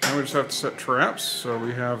just have to set traps. So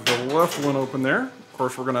we have the left one open there. Of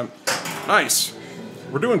course, we're gonna. Nice.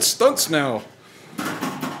 We're doing stunts now.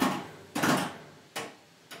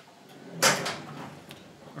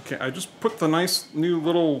 Okay, I just put the nice new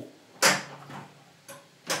little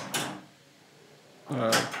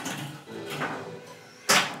but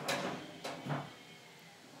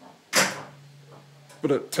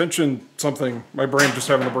attention something. My brain just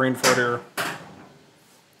having a brain fart here.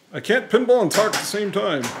 I can't pinball and talk at the same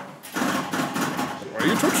time. Why are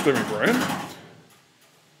you touching me, Brian?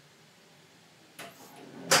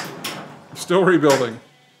 Still rebuilding.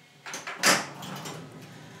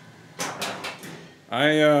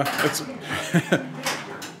 It's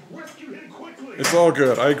Rescue him quickly. it's all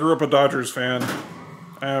good. I grew up a Dodgers fan.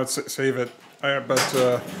 I would save it. But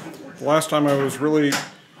the last time I was really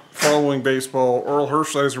following baseball, Orel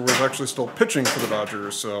Hershiser was actually still pitching for the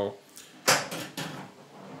Dodgers, so.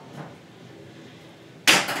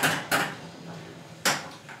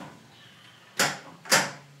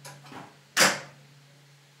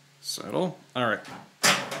 Settle. Alright.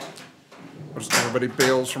 Just everybody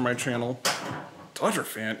bails from my channel. Dodger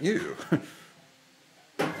fan, ew.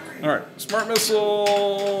 Alright, smart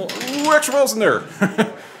missile. Ooh, extra balls in there.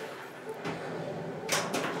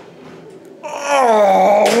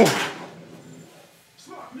 Oh!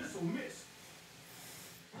 Smart missile miss.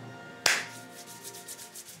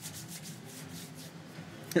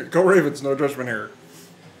 Here, go Ravens, no judgment here.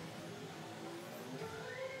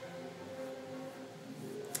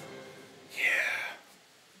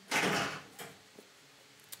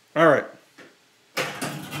 All right.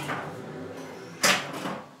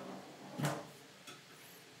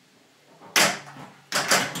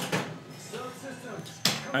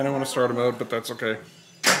 I don't want to start a mode, but that's okay.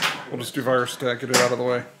 We'll just do virus attack, get it out of the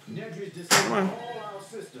way. Come on.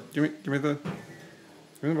 Give me the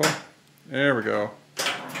ball. There we go.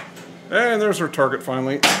 And there's our target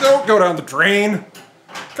finally. Don't go down the drain.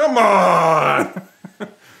 Come on.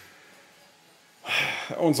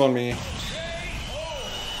 That one's on me.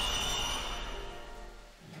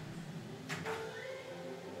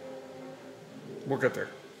 We'll get there.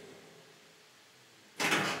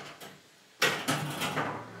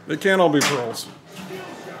 They can't all be pearls.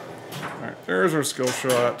 Alright, there's our skill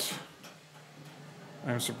shot.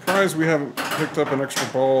 I'm surprised we haven't picked up an extra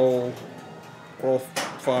ball, all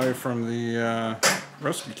 5 from the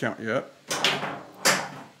rescue count yet.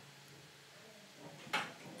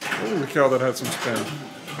 Holy cow, that had some spin.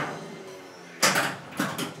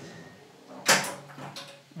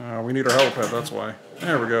 We need our helipad, that's why.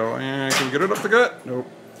 There we go. And can we get it up the gut? Nope.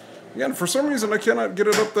 Again, for some reason I cannot get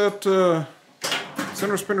it up that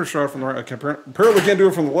center spinner shot from the right. Apparently can't do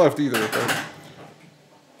it from the left either.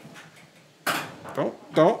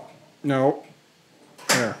 But don't. No.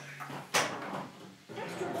 There.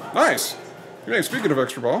 Nice. Hey, speaking of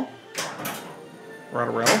extra ball.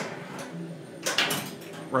 Rattle, rattle.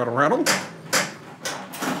 Rattle, rattle.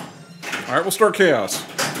 Alright, we'll start chaos.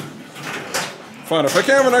 Fine, if I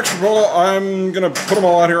can't have an extra ball, I'm gonna put them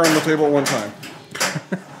all out here on the table at one time.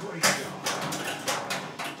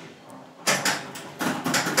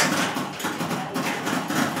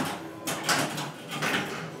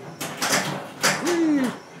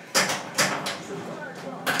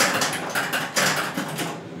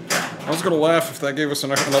 I was gonna laugh if that gave us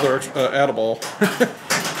another add-a-ball.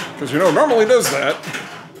 Because, you know, normally does that.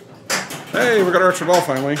 Hey, we got our extra ball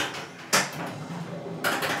finally.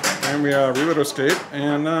 And we reload escape,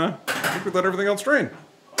 and I think we let everything else drain.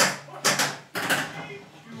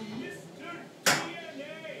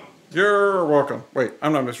 You're welcome. Wait,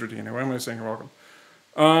 I'm not Mr. DNA. Why am I saying you're welcome?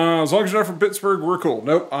 As long as you're not from Pittsburgh, we're cool.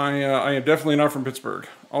 Nope, I am definitely not from Pittsburgh.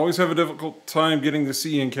 Always have a difficult time getting the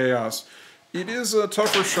C in Chaos. It is a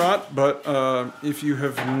tougher shot, but if you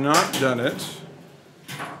have not done it,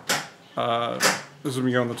 this is when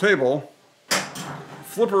you go on the table,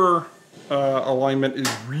 flipper alignment is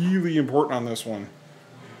really important on this one.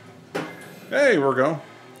 Hey, here we go.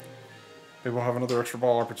 Maybe we'll have another extra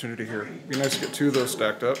ball opportunity here. Be nice to get 2 of those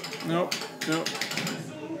stacked up. Nope, nope.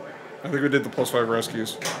 I think we did the +5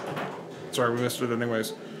 rescues. Sorry, we missed it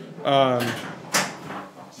anyways.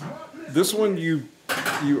 This one, you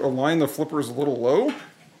align the flippers a little low.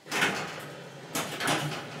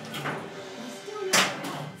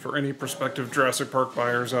 For any prospective Jurassic Park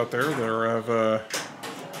buyers out there that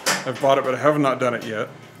have bought it but have not done it yet.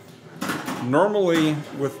 Normally,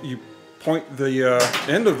 you point the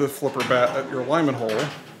end of the flipper bat at your alignment hole.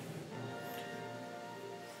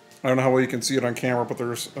 I don't know how well you can see it on camera, but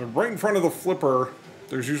there's right in front of the flipper,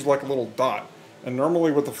 there's usually like a little dot. And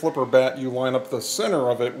normally with the flipper bat, you line up the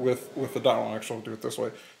center of it with the dot. Well, actually, I'll do it this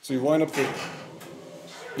way. So you line up so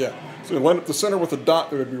you line up the center with the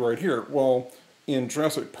dot that would be right here. Well, in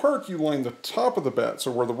Jurassic Park, you line the top of the bat,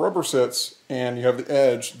 so where the rubber sits and you have the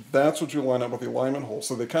edge, that's what you line up with the alignment hole.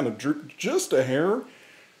 So they kind of droop just a hair.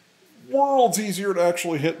 Worlds easier to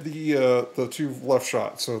actually hit the 2 left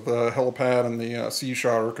shots, so the helipad and the C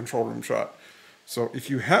shot or control room shot. So if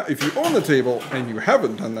you own the table and you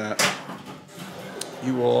haven't done that,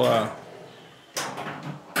 you will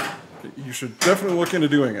you should definitely look into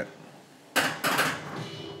doing it.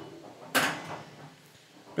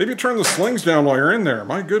 Maybe turn the slings down while you're in there.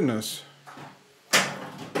 My goodness.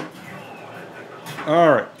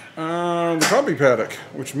 Alright. The copy paddock,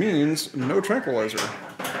 which means no tranquilizer.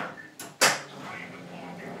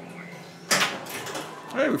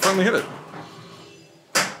 Hey, we finally hit it.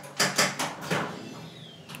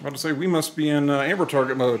 About to say, we must be in amber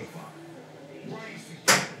target mode.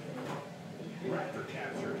 Raptor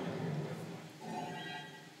captured.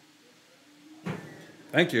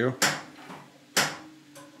 Thank you.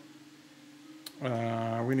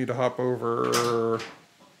 We need to hop over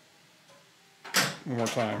one more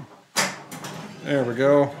time. There we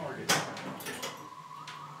go.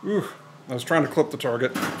 Ooh, I was trying to clip the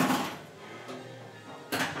target.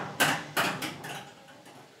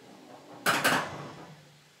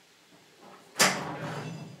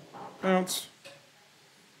 Bounce.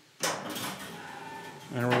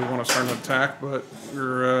 I don't really want to start an attack, but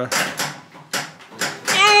we're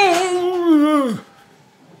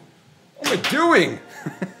what am I doing?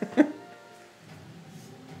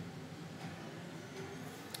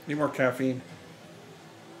 Need more caffeine.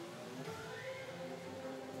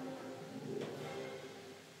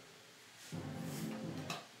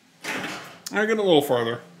 I get a little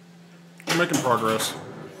farther. We're making progress.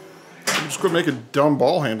 If we just quit making dumb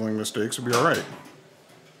ball handling mistakes, we'll be alright.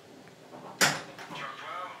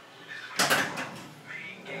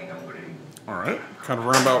 Alright, kind of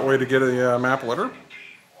roundabout way to get a map letter.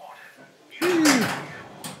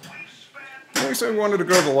 I said we wanted to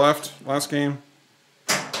go to the left last game.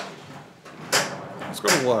 Let's go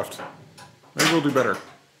to the left. Maybe we'll do better.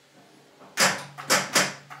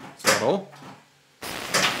 Settle.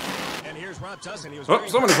 And here's raptors, and he was Oh,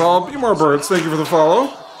 somebody followed. Be more birds. Thank you for the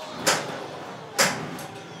follow.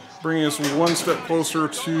 Bringing us one step closer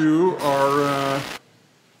to our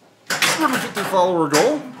 250 follower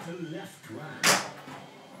goal.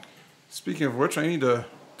 Speaking of which, I need to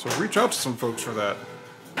reach out to some folks for that.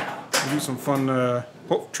 Do some fun,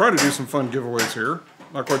 try to do some fun giveaways here.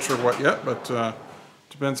 Not quite sure what yet, but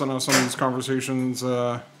depends on how some of these conversations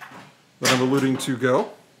that I'm alluding to go.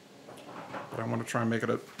 But I want to try and make it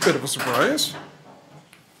a bit of a surprise.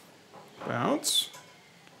 Bounce.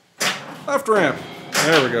 Left ramp.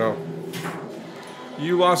 There we go.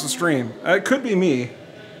 You lost the stream. It could be me.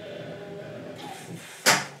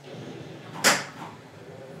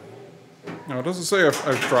 No, it doesn't say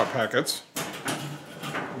I've dropped packets.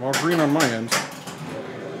 I'm all green on my end.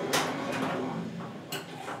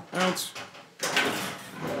 Bounce.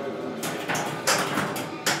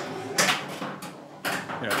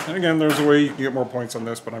 Yeah, and again, there's a way you can get more points on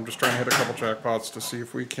this, but I'm just trying to hit a couple jackpots to see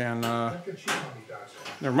if we can,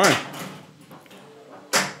 never mind.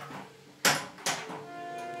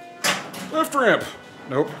 Left ramp.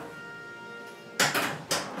 Nope.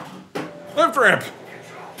 Left ramp.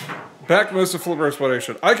 Back miss a flipper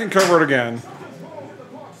exploration. I can cover it again.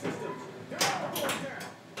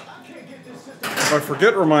 If I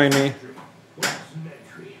forget, remind me.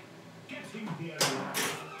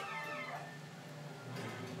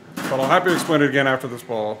 But I'll happy to explain it again after this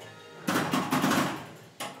ball.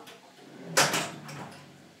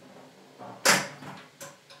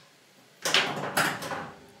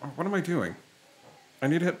 What am I doing? I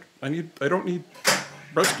don't need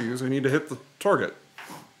rescues. I need to hit the target.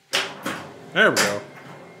 There we go.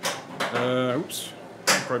 Oops.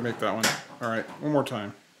 I'll probably make that one. Alright, one more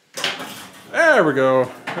time. There we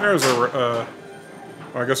go. There's a, well,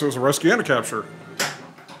 I guess it was a rescue and a capture.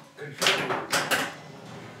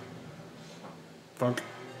 Thunk.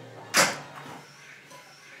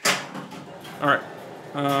 Alright.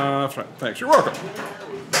 That's right. Thanks. You're welcome.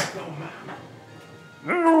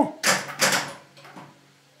 No!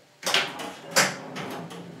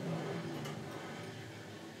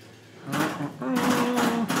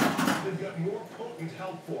 They've got more potent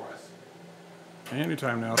help for us.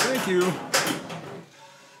 Anytime now. Thank you.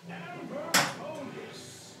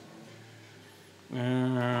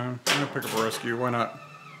 I'm gonna pick up a rescue. Why not?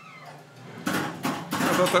 I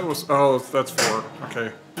thought that was. Oh, that's 4.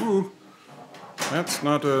 Okay. Ooh. That's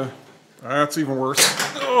not a. That's even worse.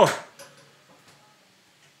 Oh.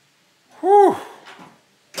 Whew.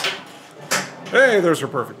 Hey, there's her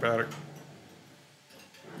perfect paddock.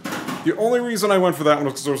 The only reason I went for that one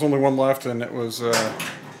was because there was only one left, and it was a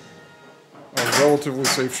relatively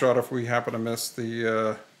safe shot if we happen to miss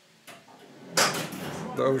the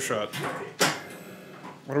O shot.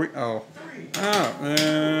 What do we? Oh.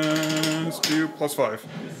 Let's do +5.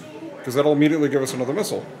 Because that'll immediately give us another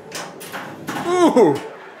missile. Ooh!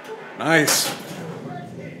 Nice.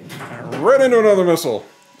 Right into another missile.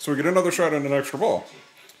 So we get another shot and an extra ball.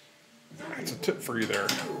 That's a tip for you there.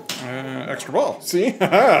 Extra ball. See?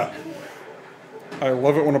 I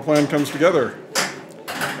love it when a plan comes together.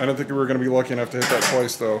 I didn't think we were going to be lucky enough to hit that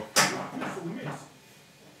twice, though.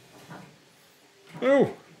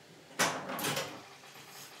 Oh!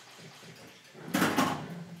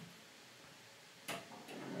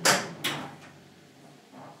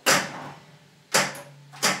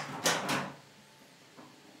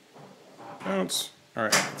 Bounce.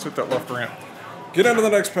 Alright, let's hit that left ramp. Get into the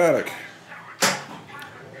next paddock.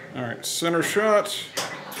 Alright, center shot.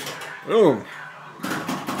 Boom.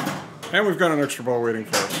 And we've got an extra ball waiting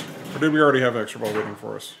for us. Or did we already have an extra ball waiting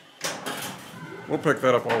for us? We'll pick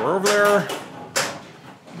that up while we're over there.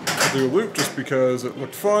 We'll do a loop just because it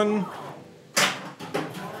looked fun.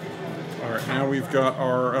 Alright, now we've got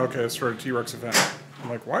our... Okay, let's start a T-Rex event. I'm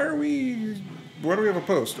like, why do we have a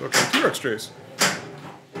post? Okay, T-Rex chase.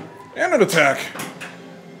 And an attack.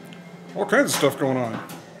 All kinds of stuff going on.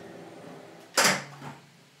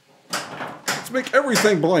 Let's make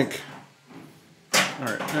everything blink.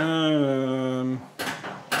 Alright,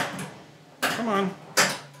 come on.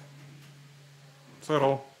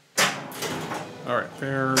 Settle. Alright,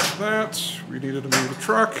 there's that. We needed to move the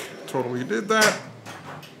truck. Totally did that.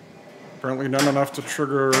 Apparently not enough to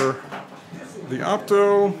trigger the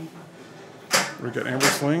opto. We got amber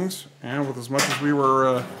slings. And with as much as we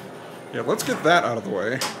were... yeah, let's get that out of the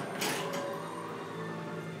way.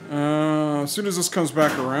 As soon as this comes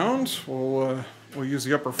back around, we'll use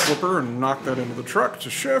the upper flipper and knock that into the truck to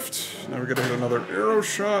shift. Now we got to hit another arrow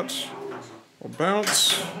shot. We'll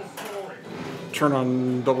bounce. Turn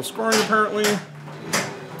on double scoring, apparently. I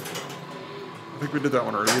think we did that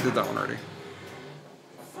one already. We did that one already.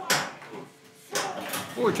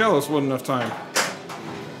 Holy cow, this wasn't enough time.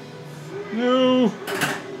 No!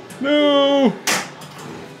 No!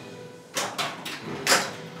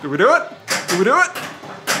 Did we do it? Did we do it?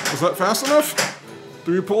 Was that fast enough?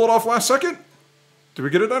 Did we pull it off last second? Did we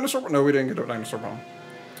get a dinosaur bomb? No, we didn't get a dinosaur bomb.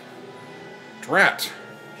 Drat.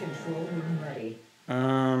 Control room ready.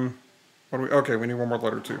 What do we? Okay, we need one more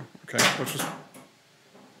letter too. Okay, let's just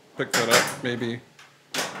pick that up, maybe.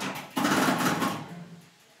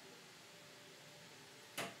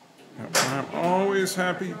 I'm always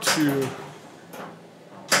happy to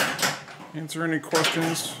answer any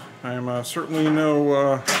questions. I am certainly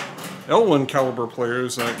no L1 caliber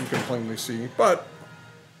players that you can plainly see, but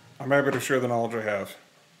I'm happy to share the knowledge I have.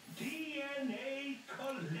 DNA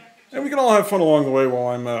collector. And we can all have fun along the way while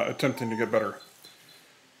I'm attempting to get better.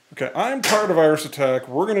 Okay, I'm tired of Iris Attack.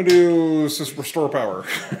 We're going to do this restore power.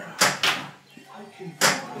 I can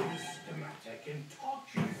follow the schematic and talk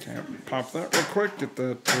you Okay, pop that real quick. Get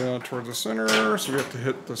that towards the center. So we have to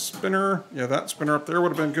hit the spinner. Yeah, that spinner up there would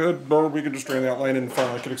have been good. Or we could just drain the outline and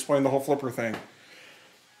finally I could explain the whole flipper thing.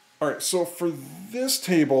 Alright, so for this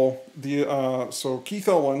table, so Keith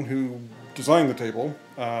Elwin, who designed the table,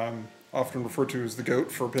 often referred to as the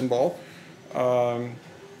GOAT for pinball,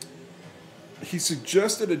 he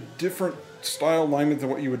suggested a different style alignment than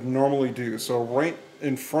what you would normally do. So right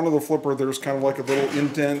in front of the flipper, there's kind of like a little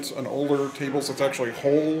indent, an older table, so it's actually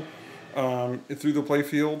whole through the play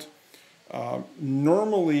field.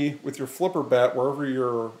 Normally, with your flipper bat, wherever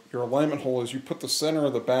your alignment hole is, you put the center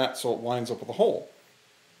of the bat so it lines up with the hole.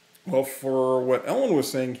 Well, for what Ellen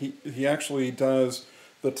was saying, he actually does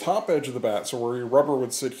the top edge of the bat, so where your rubber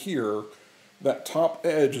would sit here, that top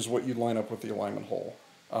edge is what you'd line up with the alignment hole.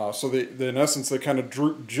 So in essence, they kind of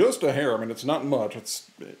droop just a hair. I mean, it's not much.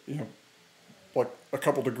 It's, you know, like a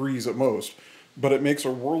couple degrees at most. But it makes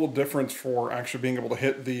a world of difference for actually being able to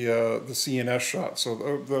hit the CNS shot, so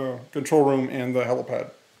the control room and the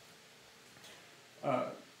helipad.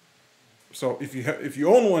 So if you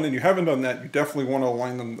own one and you haven't done that, you definitely want to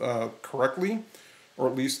align them correctly, or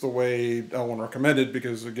at least the way Ellen recommended,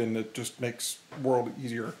 because again, it just makes the world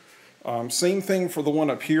easier. Same thing for the one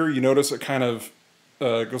up here. You notice it kind of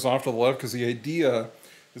goes off to the left, because the idea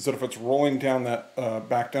is that if it's rolling down that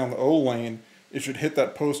back down the O lane, it should hit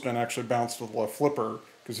that post and actually bounce to the left flipper.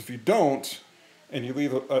 Because if you don't, and you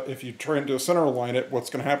leave, if you try and do a center align it, what's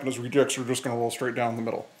going to happen is rejects are just going to roll straight down the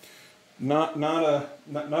middle. Not a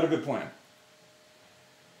good plan.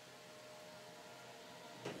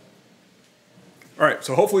 All right,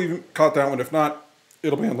 so hopefully you caught that one. If not,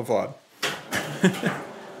 it'll be on the VOD.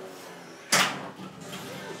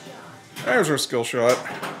 There's our skill shot.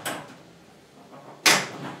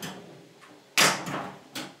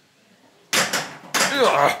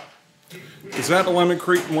 Ugh. Does that alignment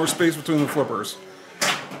create more space between the flippers?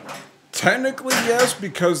 Technically, yes,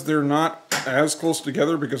 because they're not as close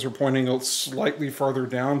together, because they're pointing slightly farther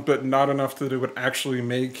down, but not enough that it would actually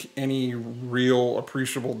make any real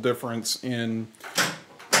appreciable difference in...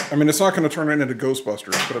 I mean, it's not going to turn it into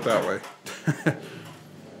Ghostbusters, put it that way.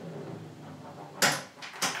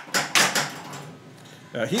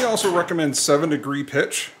 He also recommends 7-degree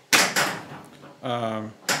pitch.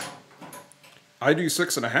 I do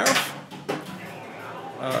 6.5.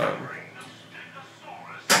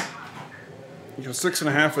 Because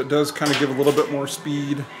 6.5, it does kind of give a little bit more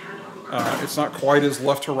speed. It's not quite as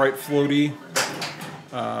left to right floaty.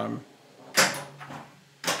 And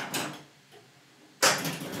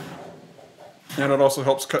it also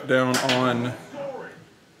helps cut down on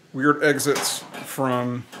weird exits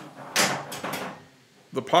from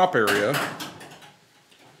the pop area.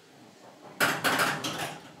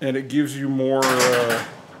 And it gives you more,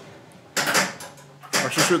 actually I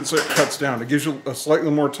shouldn't say it cuts down, it gives you a slightly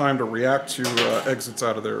more time to react to exits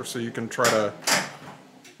out of there, so you can try to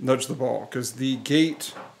nudge the ball. Because the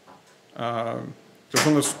gate, because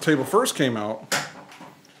when this table first came out,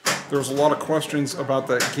 there was a lot of questions about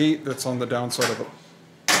that gate that's on the downside of it.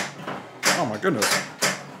 Oh my goodness.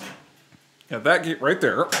 Yeah, that gate right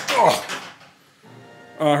there. Oh.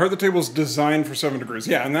 I heard the table's designed for 7 degrees.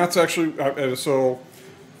 Yeah, and that's actually, so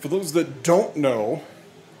for those that don't know,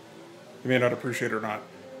 you may not appreciate it or not,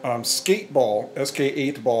 skate ball,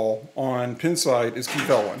 SK8 ball on Pinside is Keith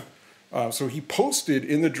Elwin. So he posted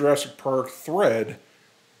in the Jurassic Park thread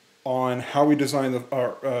on how he designed it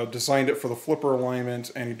for the flipper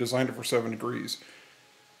alignment, and he designed it for 7 degrees.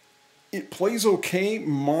 It plays okay.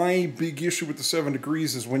 My big issue with the 7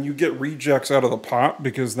 degrees is when you get rejects out of the pop,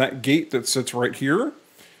 because that gate that sits right here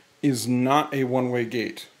is not a one-way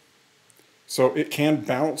gate. So it can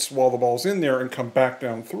bounce while the ball's in there and come back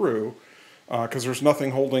down through, because there's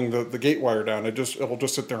nothing holding the gate wire down. It'll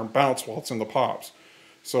just sit there and bounce while it's in the pops.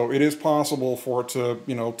 So it is possible for it to,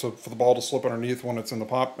 for the ball to slip underneath when it's in the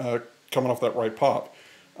pop, coming off that right pop.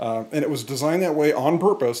 And it was designed that way on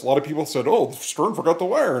purpose. A lot of people said, oh, Stern forgot the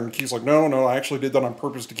wire. And Keith's like, no, I actually did that on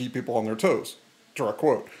purpose to keep people on their toes. Direct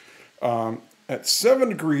quote. At 7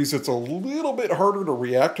 degrees, it's a little bit harder to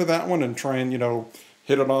react to that one and try and,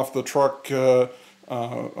 hit it off the truck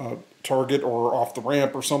target or off the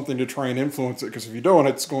ramp or something to try and influence it. Because if you don't,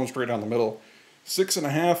 it's going straight down the middle.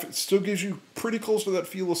 6.5, it still gives you pretty close to that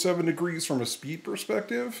feel of 7 degrees from a speed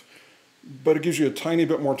perspective, but it gives you a tiny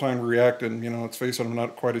bit more time to react, and, let's face it, I'm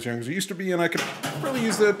not quite as young as I used to be, and I could really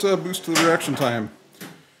use that boost to the reaction time,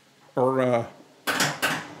 or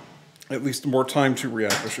at least more time to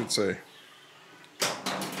react, I should say.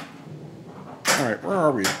 Alright, where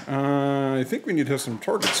are we? I think we need to have some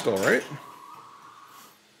targets still, right?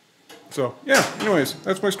 So, yeah, anyways,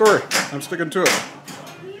 that's my story. I'm sticking to it.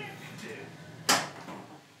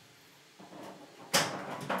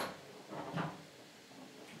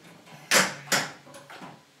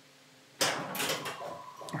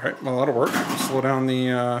 Alright, well that'll work. Slow down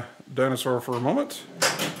the dinosaur for a moment.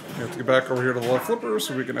 We have to get back over here to the left flipper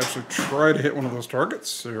so we can actually try to hit one of those targets.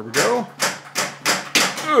 So here we go.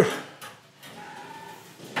 Ugh.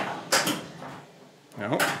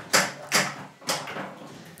 No.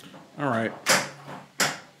 Alright.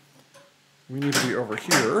 We need to be over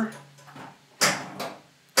here.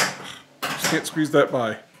 Just can't squeeze that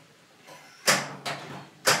by.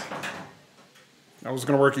 That wasn't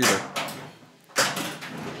going to work either.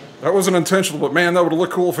 That wasn't intentional, but man, that would have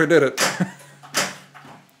looked cool if I did it.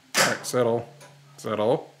 Alright, settle.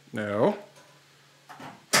 Settle. No.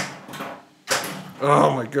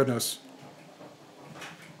 Oh my goodness.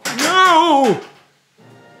 No!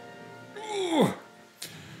 Ooh.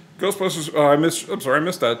 Ghostbusters, I missed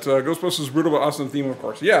that. Ghostbusters Brutal but Awesome theme, of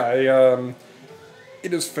course. Yeah,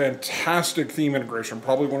 it is fantastic theme integration.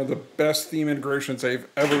 Probably one of the best theme integrations I've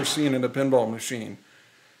ever seen in a pinball machine.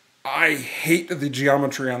 I hate the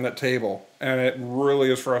geometry on that table, and it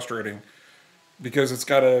really is frustrating because it's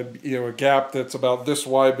got a gap that's about this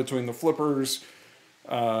wide between the flippers.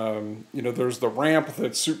 There's the ramp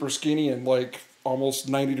that's super skinny and like almost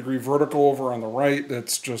 90-degree vertical over on the right.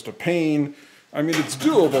 That's just a pain. I mean, it's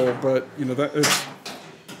doable, but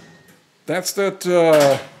that's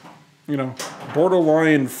that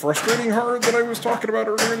borderline frustrating hard that I was talking about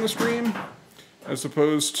earlier in the stream, as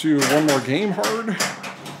opposed to one more game hard.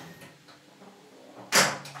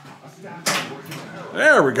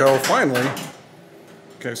 There we go, finally.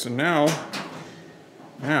 Okay, so now,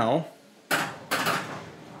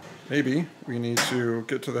 maybe we need to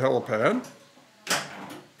get to the helipad.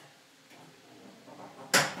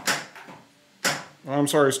 Oh, I'm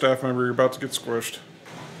sorry, staff member, you're about to get squished.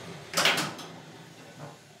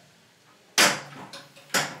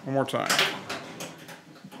 One more time.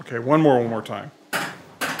 Okay, one more time.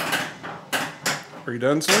 Are you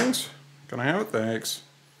done, Slings? Can I have it? Thanks.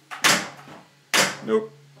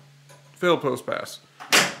 Nope. Failed post pass.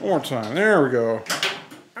 One more time. There we go.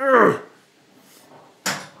 Urgh.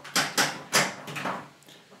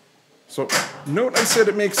 So, note I said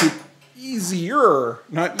it makes it easier,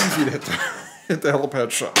 not easy to hit the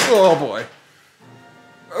helipad shot. Oh boy.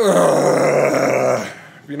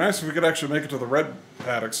 It'd be nice if we could actually make it to the red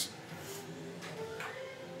paddocks.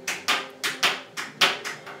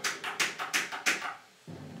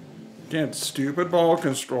 Again, stupid ball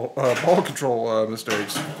control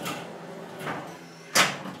mistakes.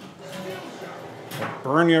 I'll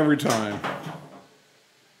burn you every time.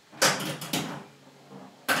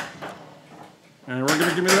 And we're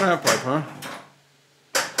gonna give me that half pipe, huh?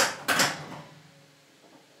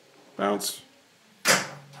 Bounce.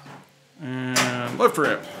 And left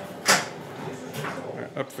ramp.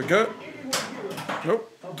 Right, up the gut.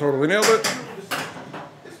 Nope, totally nailed it.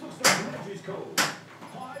 This looks like Nedry's code.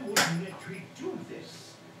 Why would Nedry do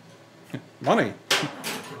this? Money.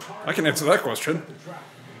 I can answer that question.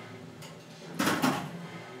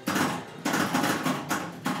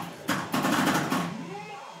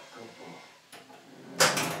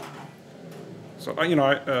 So,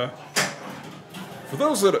 for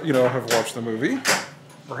those that, have watched the movie,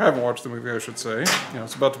 or haven't watched the movie, I should say,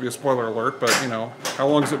 it's about to be a spoiler alert, but, how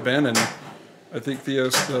long has it been? And I think the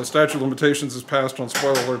statute of limitations is passed on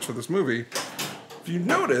spoiler alerts for this movie. If you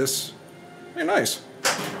notice, hey, nice.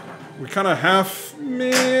 We kind of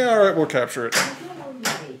alright, we'll capture it.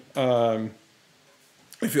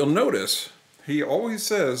 If you'll notice, he always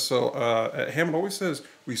says, Hammond always says,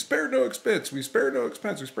 we spare no expense, we spare no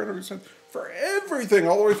expense, we spare no expense, for everything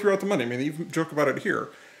all the way throughout the money. I mean, they even joke about it here.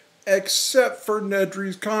 Except for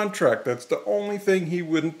Nedry's contract. That's the only thing he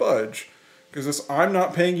wouldn't budge. Because it's, I'm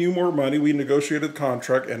not paying you more money, we negotiated the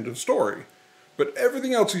contract, end of story. But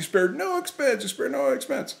everything else, he spared no expense, he spared no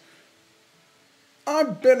expense.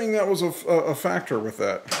 I'm betting that was a factor with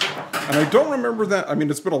that. And I don't remember that. I mean,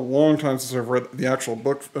 it's been a long time since I've read the actual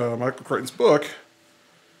book, Michael Crichton's book.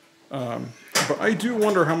 But I do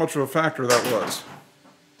wonder how much of a factor that was.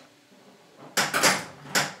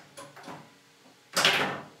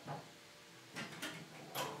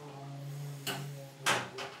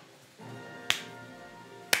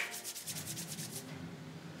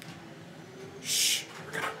 Shh.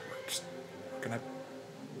 We're gonna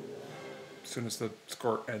as soon as the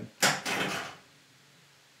score ends.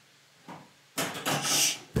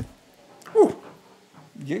 Shh. Whew.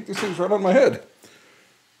 Yank these things right on my head.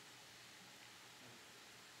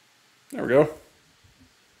 There we go.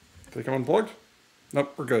 Think I'm unplugged?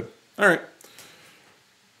 Nope, we're good. All right.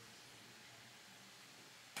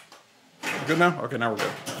 We're good now? Okay, now we're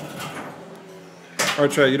good. All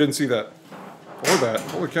right, chat, you didn't see that. Or that.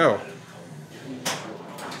 Holy cow.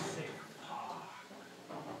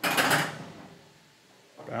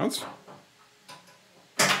 Bounce.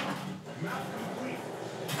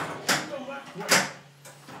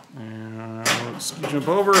 And let's ski jump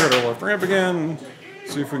over, hit our left ramp again.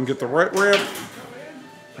 See if we can get the right ramp.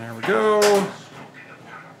 There we go.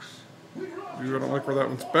 I don't like where that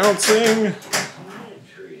one's bouncing.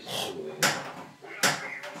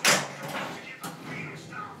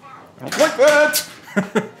 I don't like that.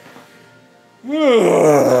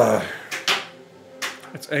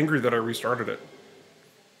 It's angry that I restarted it.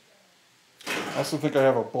 I also think I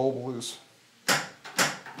have a bulb loose.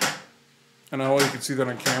 I know you can see that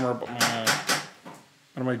on camera, but one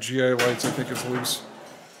of my GI lights I think is loose.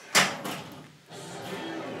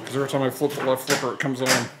 Because every time I flip the left flipper, it comes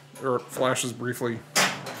on, or it flashes briefly.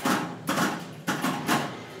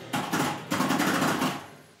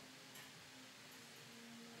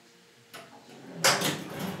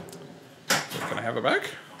 So can I have it back?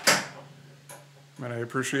 I mean, I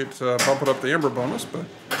appreciate bumping up the Amber bonus, but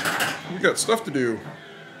we got stuff to do.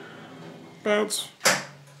 Bounce.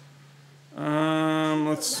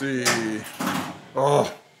 Let's see.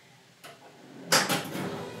 Oh.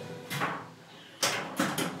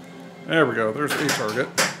 There we go. There's a target.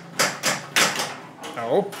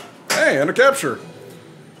 Oh. Hey, and a capture.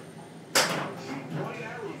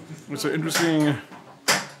 It's an interesting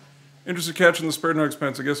catch in the spare no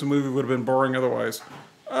expense. I guess the movie would have been boring otherwise.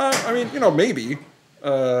 I mean, maybe.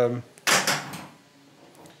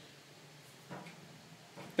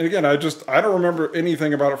 And again, I don't remember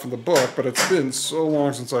anything about it from the book, but it's been so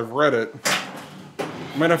long since I've read it.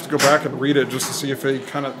 I might have to go back and read it just to see if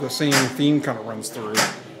the same theme kind of runs through.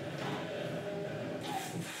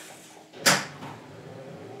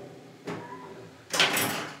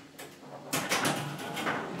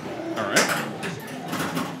 All right.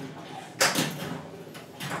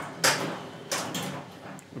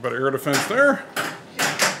 A bit of air defense there.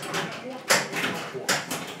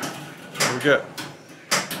 What do we get?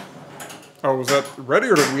 Oh, was that ready,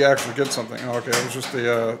 or did we actually get something? Oh, okay, it was just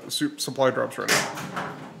the supply drops ready.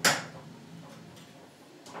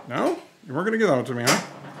 No? You weren't going to give that one to me, huh?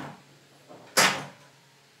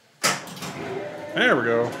 There we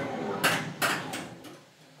go.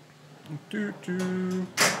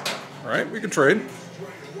 Alright, we can trade.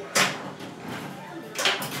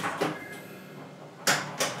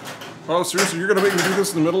 Oh, seriously, you're gonna make me do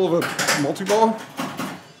this in the middle of a multi-ball?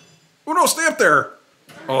 Oh no, stay up there!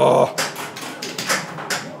 Oh.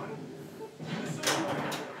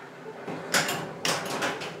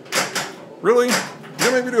 Really? You're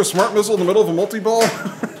gonna make me do a smart missile in the middle of a multi-ball?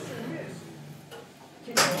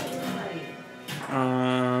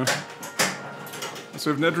 So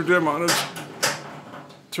if Nedra on his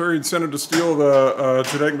Terry incentive to steal the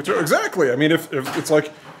genetic material. Exactly. I mean, if it's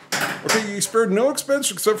like, okay, you spared no expense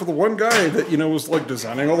except for the one guy that, you know, was like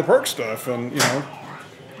designing all the park stuff. And, you know,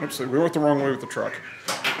 oops, we went the wrong way with the truck.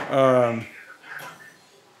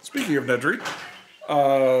 Speaking of Nedry,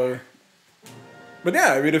 but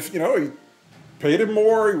yeah, I mean, if, you know, he paid him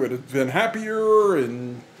more, he would have been happier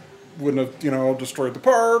and wouldn't have, you know, destroyed the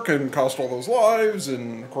park and cost all those lives,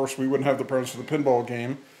 and of course we wouldn't have the premise of the pinball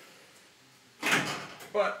game.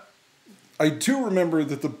 But I do remember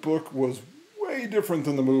that the book was way different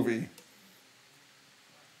than the movie.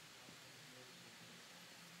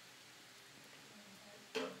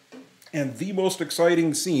 And the most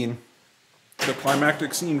exciting scene, the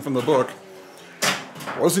climactic scene from the book,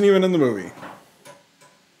 wasn't even in the movie.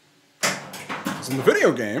 It was in the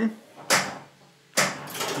video game.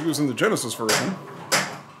 It was in the Genesis version,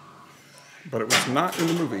 but it was not in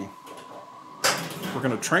the movie. We're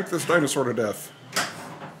going to trank this dinosaur to death.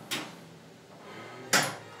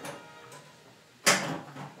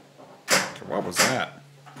 Okay, what was that?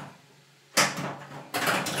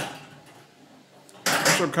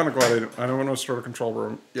 Actually, I'm kind of glad I don't want to start a control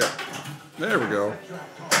room. Yeah, there we go.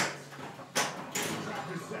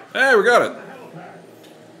 Hey, we got it.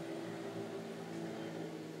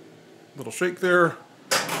 Little shake there.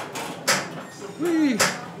 Whee!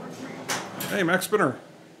 Hey, Max Spinner.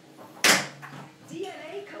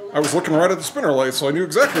 I was looking right at the spinner light, so I knew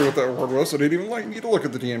exactly what that word was. I didn't even need to look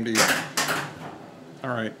at the DMD.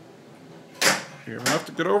 Alright. We have enough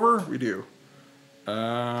to get over? We do. We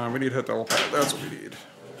need to hit double pad. That's what we need.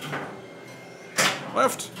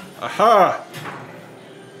 Left. Aha!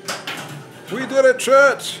 We did it,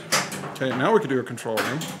 chat! Okay, now we can do a control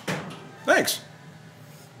room. Thanks!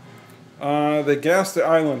 They gassed the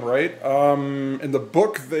island, right? In the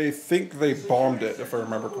book, they think they bombed it, if I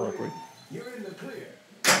remember correctly. You're in the clear.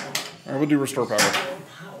 Alright, we'll do restore power.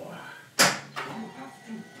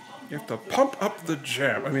 You have to pump up the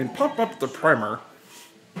jam. I mean, pump up the primer.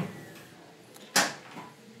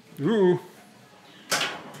 Ooh.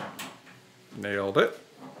 Nailed it.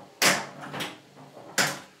 Like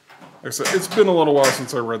I said, it's been a little while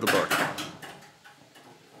since I read the book.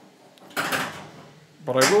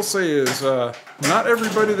 What I will say is, not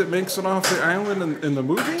everybody that makes it off the island in the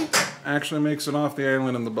movie actually makes it off the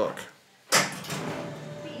island in the book.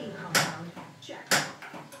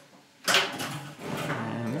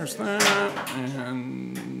 And there's that,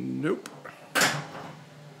 and nope.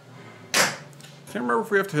 Can't remember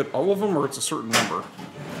if we have to hit all of them or it's a certain number.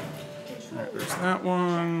 Alright, there's that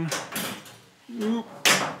one. Nope,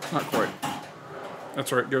 not quite.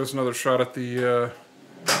 That's right, give us another shot at the,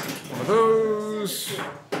 one of those.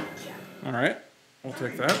 Alright, we'll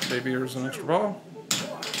take that. Maybe here's an extra ball.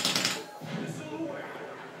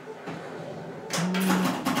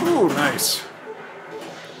 Ooh, nice.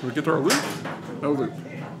 Can we get to our loop? No loop.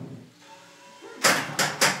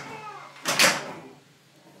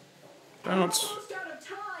 Bounce.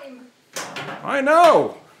 I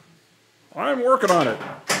know! I'm working on it.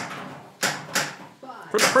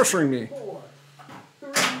 Quit pressuring me.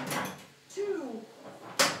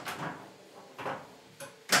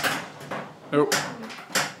 Nope.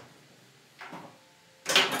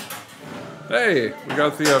 Hey, we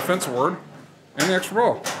got the fence award and the extra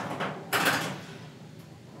ball.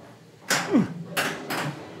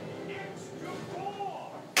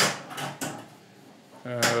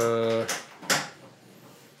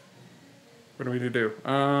 What do we need to do?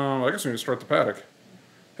 I guess we need to start the paddock.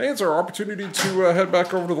 Hey, it's our opportunity to head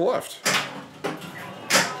back over to the left.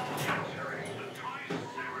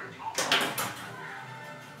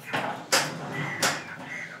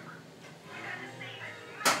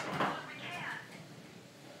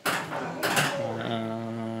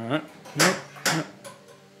 Nope.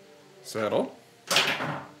 Saddle.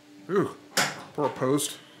 Ooh, poor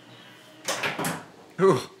post.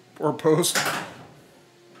 Ooh, poor post.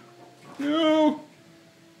 No.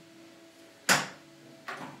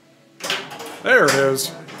 There it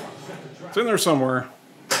is. It's in there somewhere.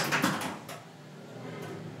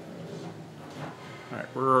 Alright,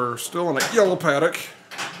 we're still in a yellow paddock.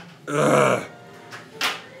 Ugh.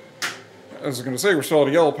 I was going to say, we're still at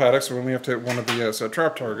a yellow paddock, so we only have to hit one of the set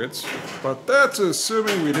trap targets. But that's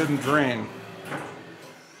assuming we didn't drain.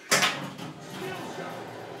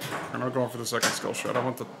 I'm not going for the second skill shot. I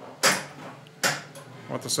want the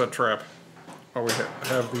set trap. Oh, we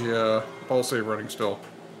have the ball save running still.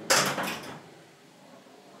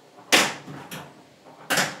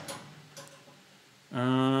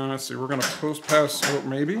 Let's see, we're going to post pass, oh,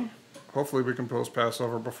 maybe. Hopefully we can post pass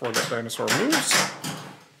over before that dinosaur moves.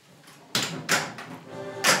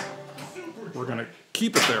 We're going to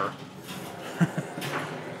keep it there.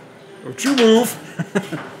 Don't you move.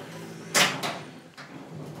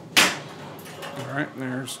 Alright,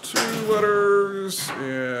 there's 2 letters,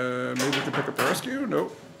 and maybe we can pick up the rescue?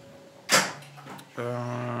 Nope.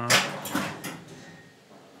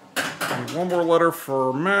 Need 1 more letter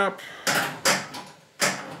for map.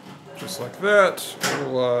 Just like that.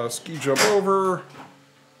 We'll ski jump over.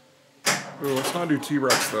 Ooh, let's not do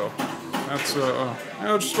T-Rex though. That's,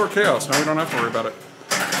 just store chaos. Now we don't have to worry about it.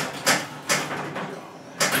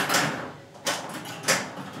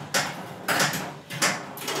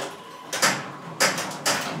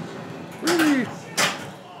 Really?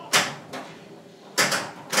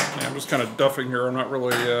 Yeah, I'm just kind of duffing here. I'm not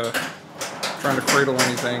really trying to cradle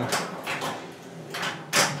anything.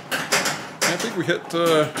 I think we hit,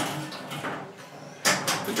 I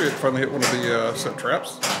think we finally hit one of the set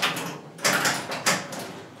traps.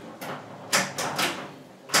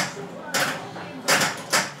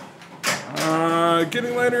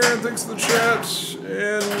 Getting later, thanks to the chat,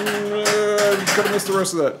 and kind of missed the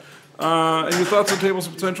rest of that. And your thoughts on tables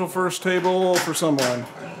of potential first table for someone.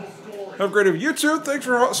 Have a great day. You too. Thanks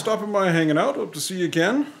for stopping by and hanging out. Hope to see you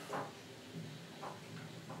again.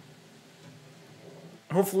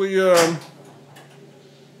 Hopefully, you'll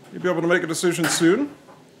be able to make a decision soon.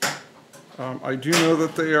 I do know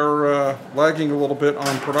that they are lagging a little bit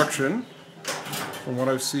on production from what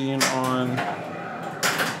I've seen on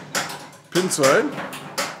Pinside.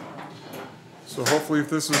 So hopefully, if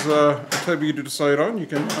this is a type you to decide on, you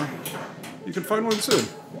can find one soon.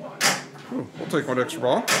 Ooh, we'll take one extra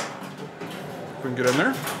ball. If we can get in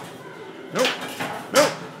there. Nope.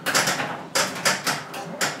 Nope.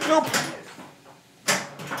 Nope.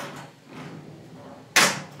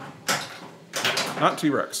 Not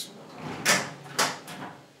T-Rex.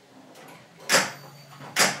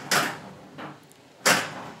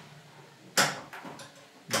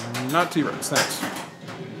 Not T-Rex, thanks.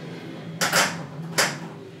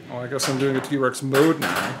 Oh, I guess I'm doing a T-Rex mode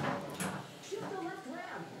now.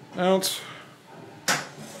 Out.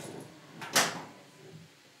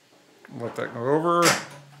 Let that go over.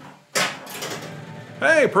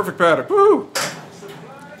 Hey, perfect paddock. Woo!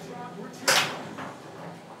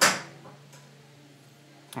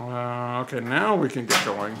 Okay, now we can get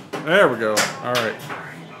going. There we go. All right.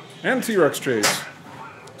 And T-Rex chase.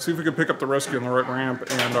 See if we can pick up the rescue on the right ramp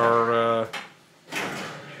and our,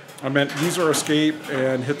 I meant use our escape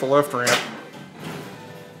and hit the left ramp.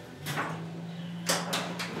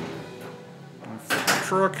 And flip the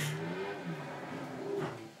truck.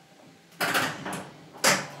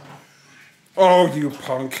 Oh, you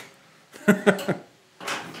punk.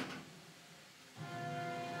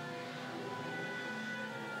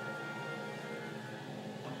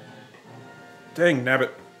 Dang, nabbit.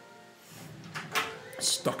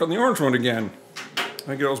 Stuck on the orange one again. I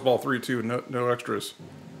think it was ball 3 too, no extras.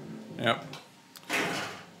 Yep.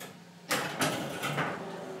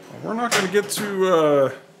 Well, we're not going to get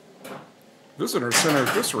to visitor center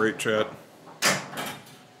at this rate, chat.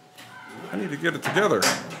 I need to get it together.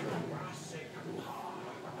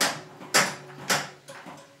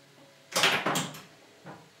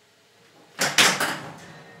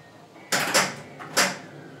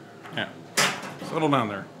 Yeah. Settle down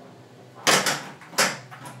there.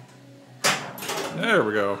 There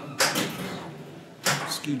we go.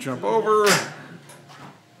 Ski jump over.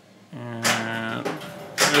 And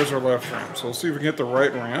there's our left ramp. So we'll see if we can hit the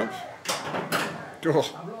right ramp. Oh.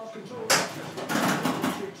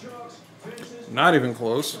 Not even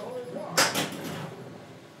close.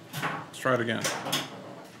 Let's try it again.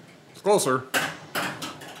 It's closer.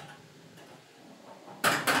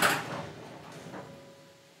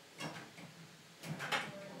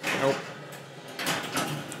 Nope.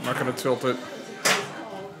 I'm not going to tilt it.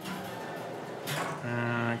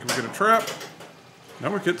 Can we get a trap?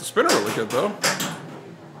 Now we get the spinner really good though.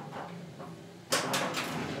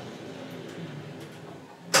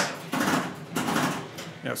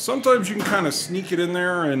 Yeah, sometimes you can kind of sneak it in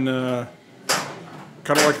there and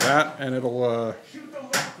kind of like that, and it'll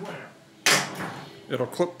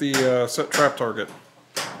clip the set trap target.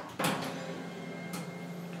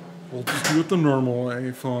 We'll just do it the normal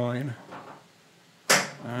way, fine.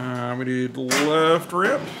 we need left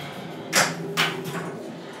ramp.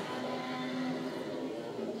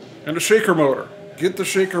 And a shaker motor. Get the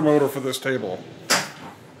shaker motor for this table.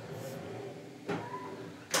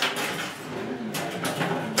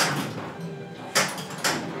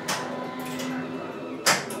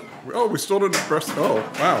 Oh, we still didn't press. Oh,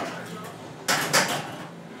 wow.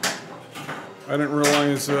 I didn't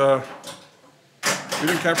realize we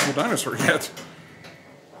didn't capture the dinosaur yet.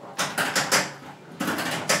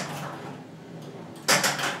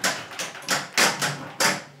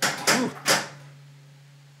 Ooh.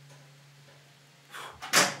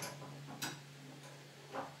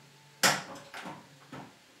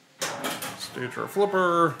 Stage our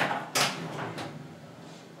flipper.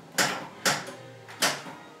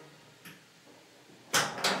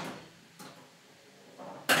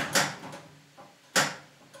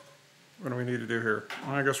 What do we need to do here?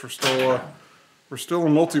 Well, I guess we're still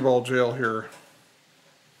in multi-ball jail here.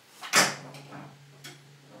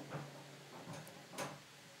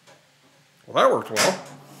 Well, that worked well.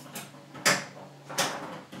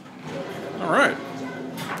 All right.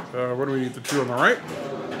 What do we need? The two on the right.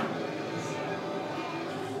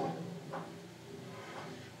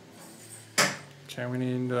 Okay, we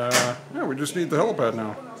need. Yeah, we just need the helipad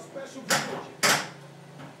now.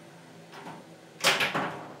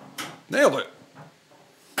 Nailed it.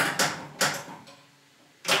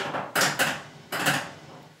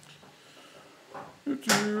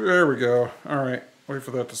 There we go. All right. Wait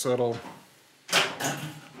for that to settle.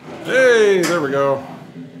 Hey, there we go.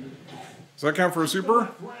 Does that count for a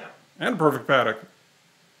super? And a perfect paddock.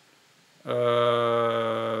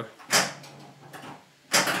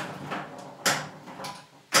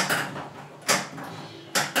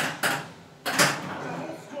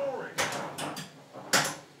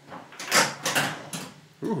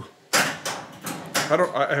 Ooh.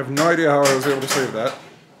 I have no idea how I was able to save that.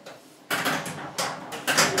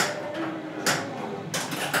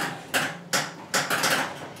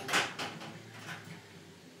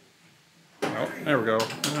 Oh, there we go.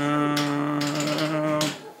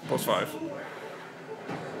 +5.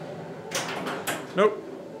 Nope.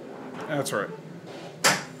 That's right.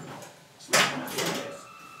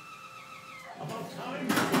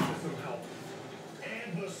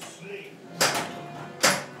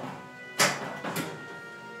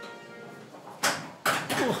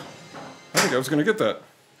 I think I was going to get that.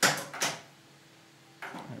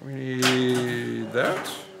 We need that.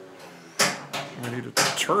 We need to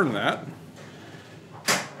turn that.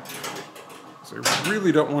 So I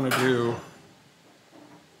really don't want to do...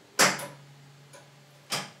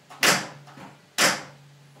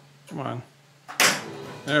 Come on.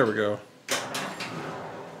 There we go.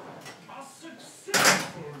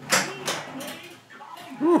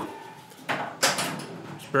 Whew.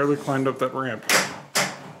 Just barely climbed up that ramp.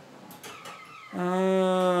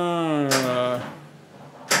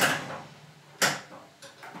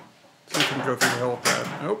 See if we can go through the helipad.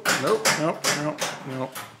 Nope, nope, nope, nope,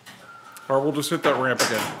 nope. Or we'll just hit that ramp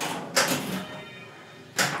again.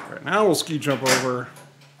 Alright, now we'll ski jump over.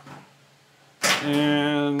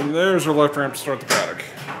 And there's our left ramp to start the paddock.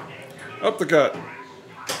 Up the gut.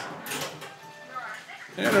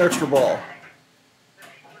 And an extra ball.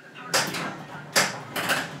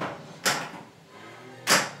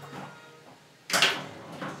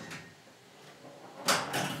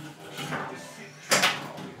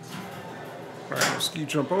 Alright, we'll ski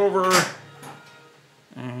jump over.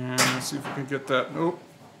 And let's see if we can get that. Nope.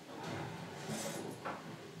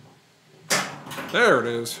 There it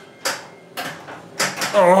is.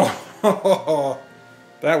 Oh,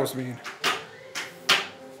 that was mean.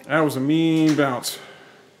 That was a mean bounce.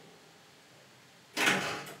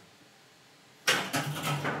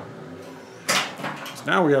 So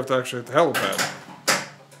now we have to actually hit the helipad.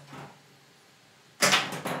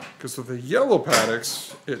 Because with the yellow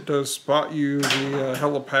paddocks, it does spot you the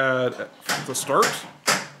helipad at the start.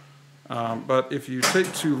 But if you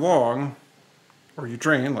take too long, or you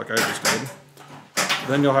drain, like I just did,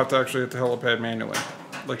 then you'll have to actually hit the helipad manually,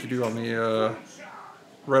 like you do on the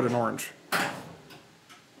red and orange.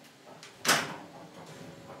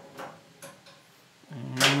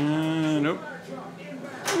 And nope.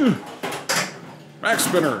 Back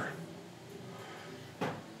spinner. Oh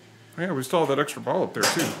yeah, we still have that extra ball up there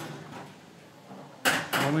too.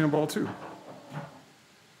 Only on ball 2.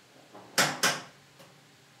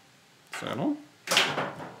 Saddle.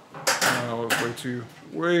 Oh, it was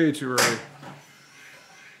way too early.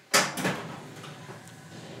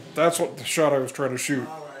 That's what the shot I was trying to shoot.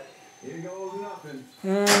 Here goes nothing.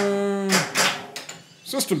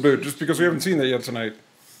 System boot, just because we haven't seen that yet tonight.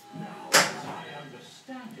 Now, as I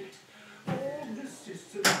understand it, all the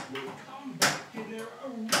systems will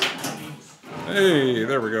Hey,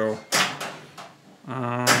 there we go.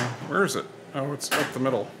 Where is it? Oh, it's up the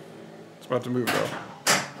middle. It's about to move though.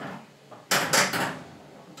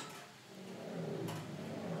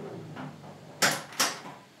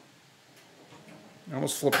 I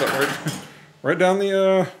almost flipped that right down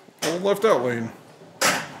the old left out lane.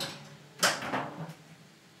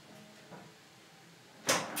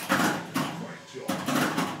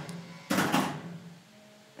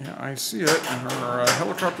 Yeah, I see it, and our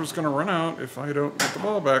helicopter's going to run out if I don't get the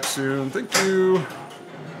ball back soon. Thank you.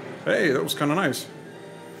 Hey, that was kind of nice.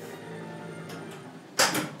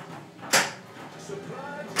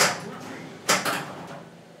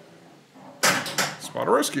 Spot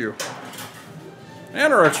a rescue.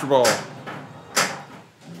 And our extra ball.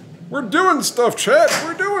 We're doing stuff, chat.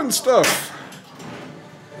 We're doing stuff.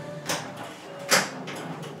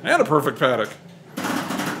 And a perfect paddock.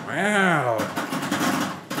 Wow.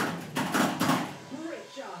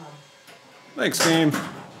 Great job. Thanks, game.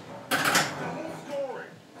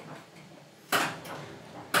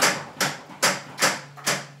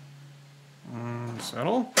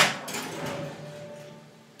 Settle.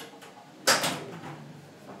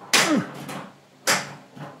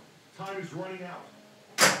 Time is running out.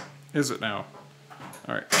 Is it now?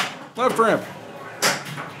 All right. Left ramp.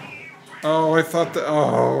 Oh, I thought that.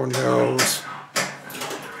 Oh, no.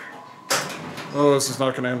 Oh, this is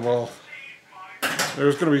not going to end well.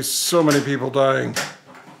 There's going to be so many people dying.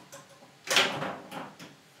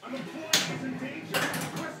 An employee is in danger.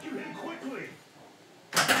 Rescue him quickly.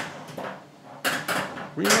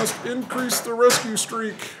 We must increase the rescue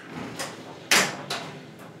streak.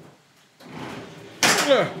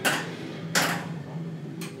 Yeah.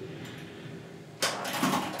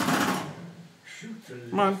 Shoot the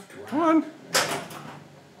Come on. Come on.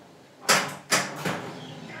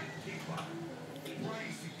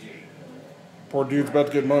 Poor dude's about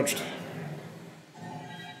to get munched.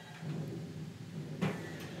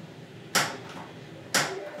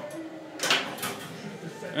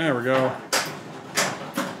 There we go.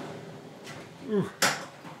 Ooh.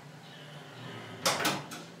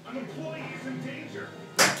 An employee is in danger.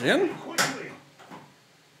 Again? Quickly.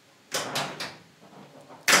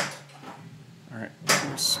 Alright.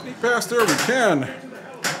 Sneak past there, we can.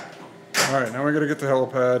 Alright, now we gotta get the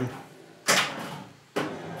helipad.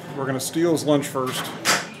 We're gonna steal his lunch first.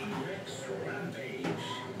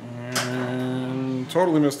 And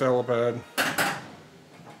totally missed the helipad.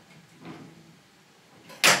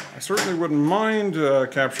 I certainly wouldn't mind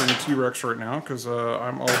capturing the T-Rex right now, because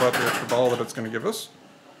I'm all about the extra ball that it's going to give us.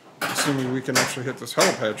 Assuming we can actually hit this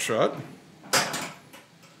helipad shot.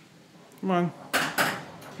 Come on.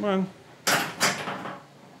 Come on.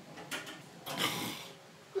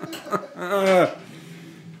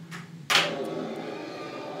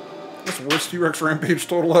 That's the worst T-Rex rampage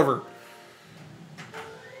total ever.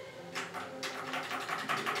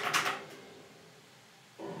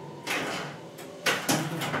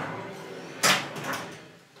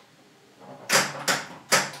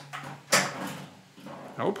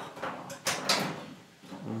 Nope.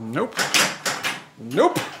 Nope.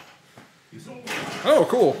 Nope. Oh,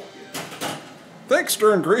 cool. Thanks,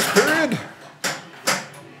 during grace period.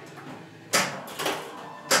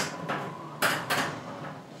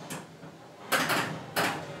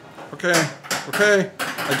 Okay. Okay.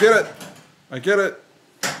 I get it. I get it.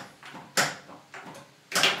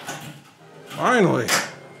 Finally.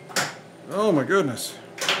 Oh my goodness.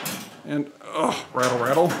 And, oh, rattle,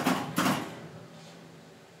 rattle.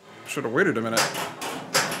 Should have waited a minute.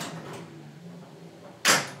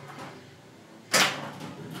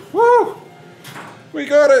 Woo! We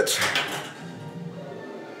got it!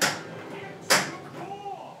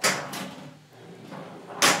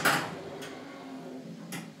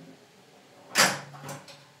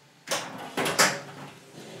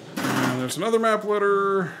 And there's another map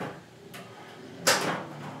letter.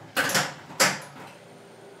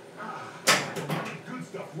 Good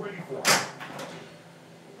stuff ready for it.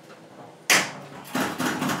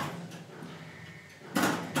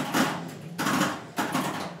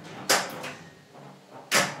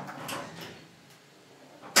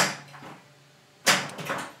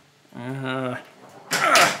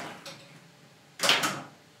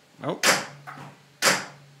 Nope.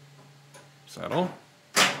 Settle.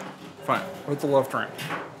 Fine. With the left ramp.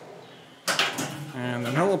 And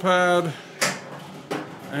then helipad.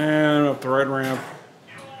 And up the right ramp.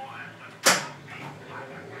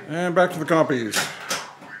 And back to the compies.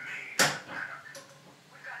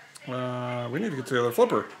 We need to get to the other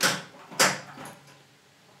flipper.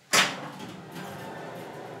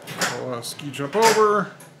 We'll ski jump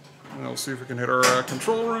over. And we'll see if we can hit our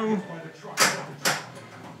control room.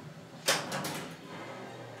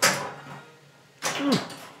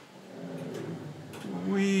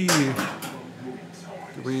 We.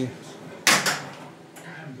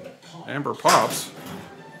 Amber Pops.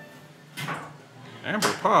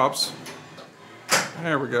 Amber Pops.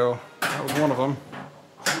 There we go. That was one of them.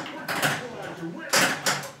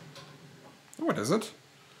 No, it isn't.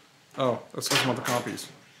 Oh, that's just one of the compies.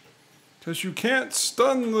 Because you can't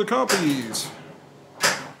stun the compies.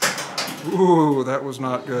 Ooh, that was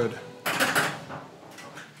not good.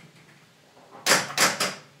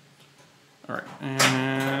 Alright,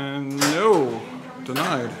 and no.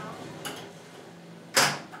 Denied. I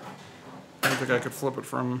don't think I could flip it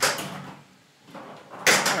from...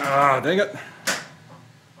 Ah, dang it.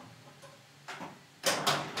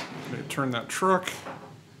 Let me turn that truck.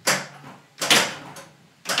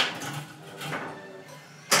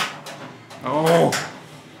 Oh!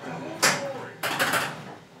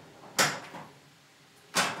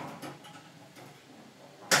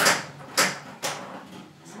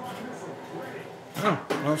 Oh,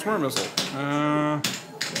 no smart missile.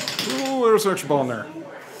 Ooh, there's an extra ball in there.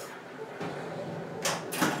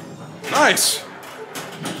 Nice!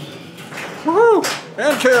 Woohoo!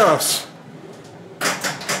 And chaos!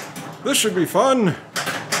 This should be fun!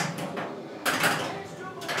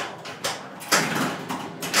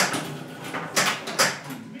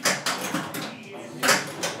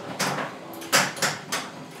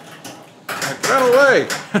 Get out of the way!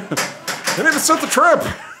 I need to set the trip!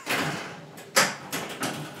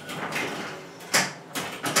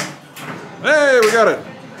 Hey, we got it!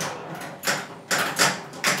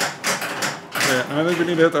 Okay, I think we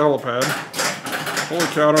need to hit the helipad. Holy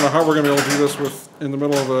cow, I don't know how we're going to be able to do this in the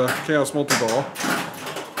middle of a Chaos Multi-Ball.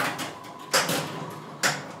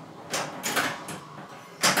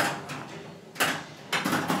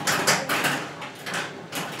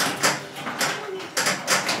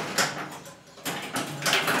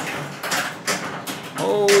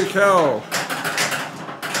 Holy cow!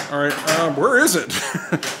 Alright, where is it?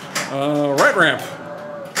 Right ramp.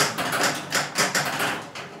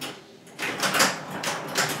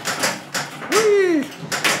 Whee!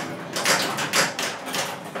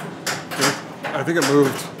 I think it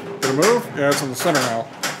moved. Did it move? Yeah, it's in the center now.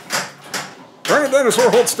 Darn it, dinosaur,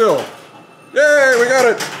 hold still. Yay, we got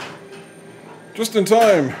it! Just in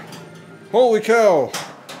time. Holy cow.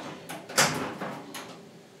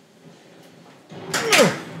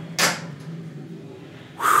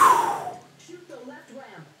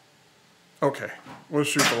 Okay, let's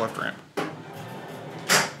shoot the left ramp.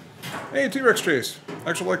 Hey, T-Rex chase. I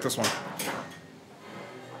actually like this one.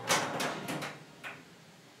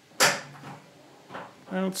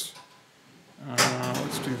 Let's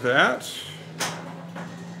do that.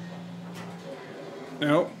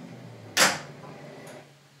 Nope.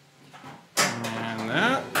 And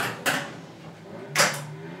that.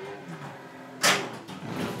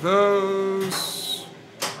 And those.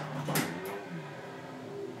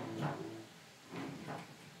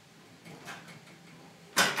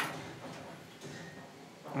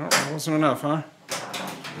 Oh, that wasn't enough, huh?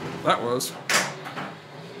 That was.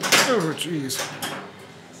 Oh, jeez.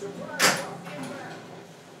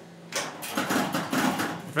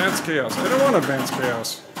 Advanced Chaos. I don't want Advanced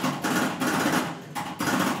Chaos.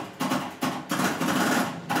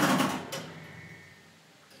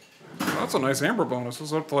 That's a nice amber bonus.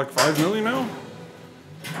 It's up to like 5 million now.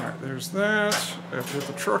 Alright, there's that. I have to hit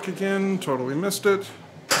the truck again. Totally missed it.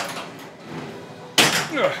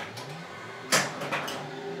 Ugh.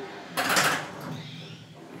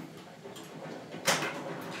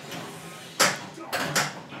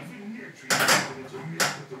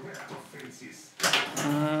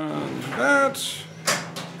 That.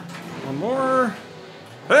 One more.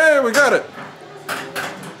 Hey, we got it!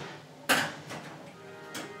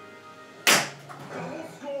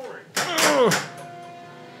 Oh.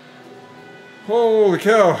 Holy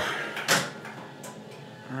cow.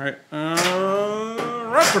 Alright,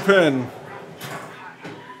 raptor pin.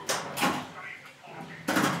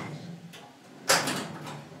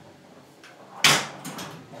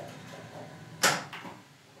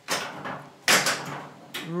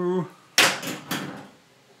 Ooh.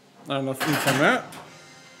 Not enough ink on that.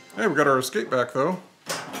 Hey, we got our escape back though.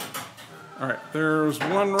 Alright, there's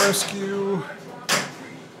one rescue.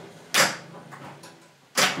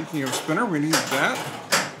 Speaking of spinner, we need that.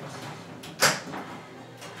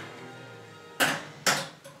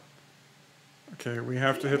 Okay, we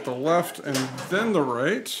have to hit the left and then the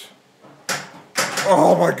right.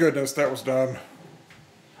 Oh my goodness, that was done.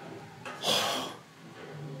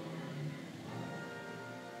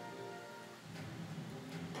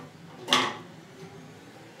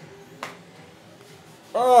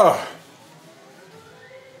 Ah.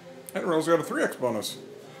 I didn't realize we got a 3x bonus.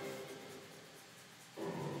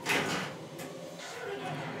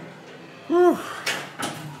 Whew.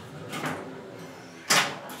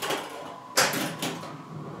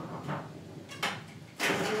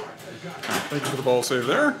 Thank you for the ball save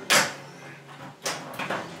there.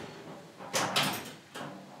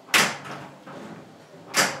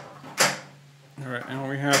 Alright, now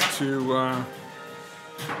we have to,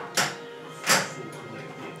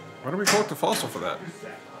 why do we collect a fossil for that?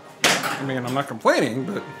 I mean, I'm not complaining,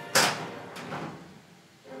 but...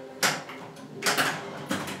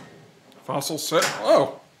 Fossil set,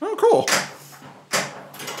 oh cool.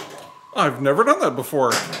 I've never done that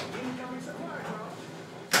before.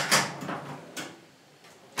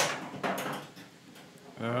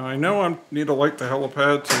 I know I need to light the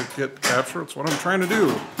helipad to get capture. That's what I'm trying to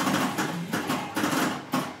do.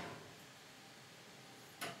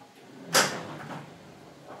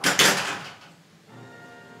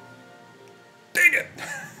 Dang it!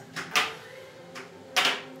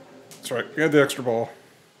 That's right, we had the extra ball.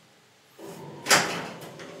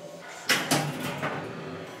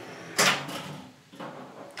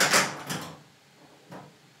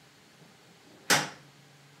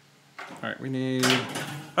 Alright, we need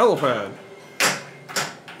helipad.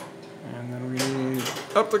 And then we need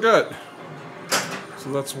up the gut.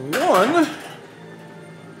 So that's 1.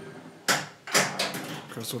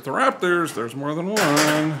 Because with the raptors, there's more than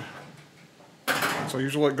 1. So I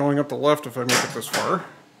usually like going up the left if I make it this far.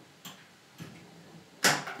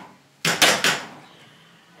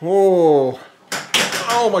 Whoa.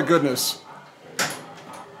 Oh my goodness.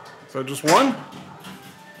 Is that just 1?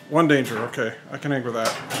 1 danger, okay. I can hang with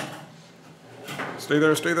that. Stay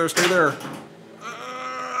there, stay there, stay there.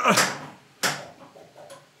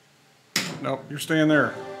 Nope, you're staying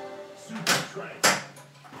there.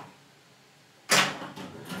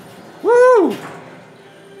 Woo!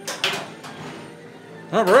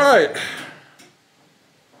 All right.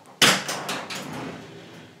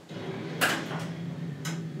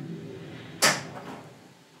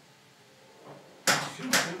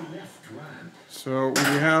 So we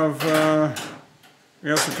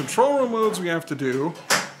have some control room modes we have to do.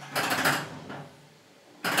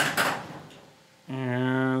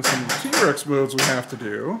 And some T-Rex modes we have to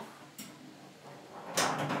do.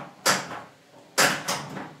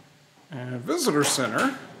 And Visitor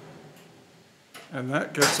Center. And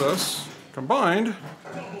that gets us combined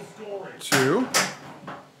to...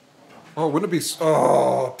 Oh, wouldn't it be...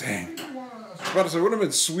 Oh, dang. I was about to say, wouldn't it have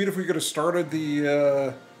been sweet if we could have started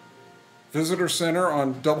the... Visitor Center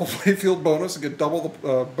on double playfield bonus and get double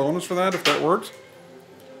the bonus for that if that worked.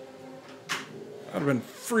 That would have been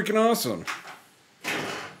freaking awesome.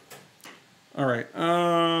 Alright, we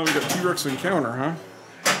got T-Rex encounter, huh?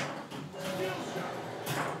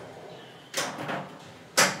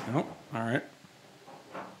 Nope, alright.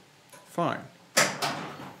 Fine.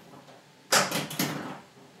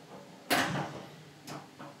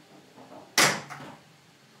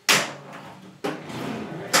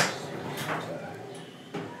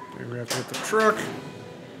 We have to hit the truck,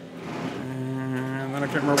 and then I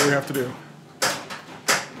can't remember what we have to do.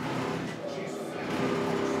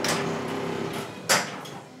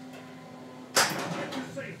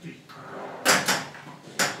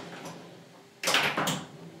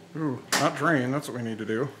 Ooh, not drain, that's what we need to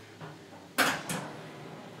do. I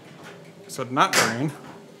said not drain.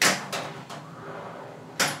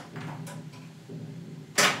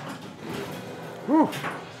 Whew.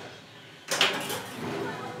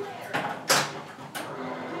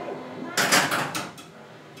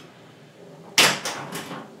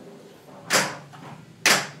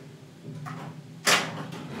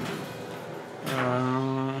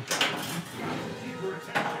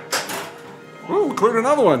 Ooh, cleared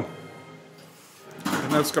another one.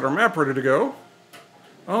 And that's got our map ready to go.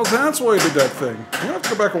 Oh, that's why I did that thing. I'm gonna have to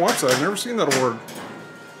go back and watch that. I've never seen that award.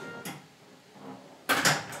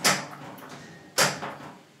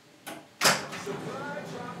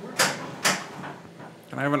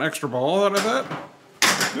 Can I have an extra ball out of that?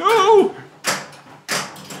 No!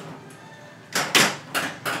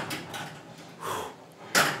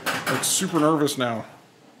 Like super nervous now.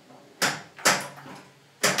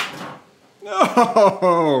 No!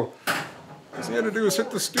 All he had to do is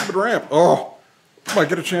hit the stupid ramp. Oh, I might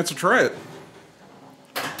get a chance to try it.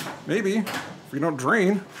 Maybe, if we don't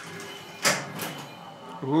drain.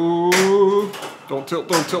 Ooh, don't tilt,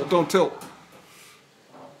 don't tilt, don't tilt.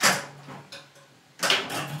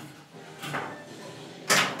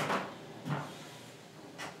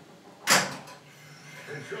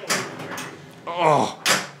 Oh,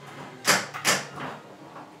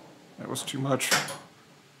 that was too much.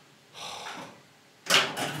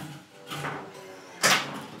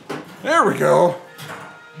 There we go.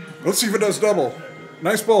 Let's see if it does double.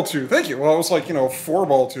 Nice ball two. Thank you. Well, it was like, you know, 4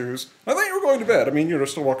 ball twos. I thought you were going to bed. I mean, you're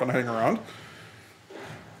still welcome to hang around.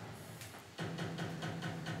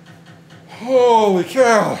 Holy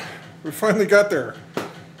cow. We finally got there.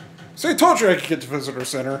 See, I told you I could get to Visitor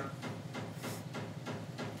Center.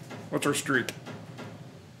 What's our streak?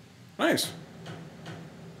 Nice.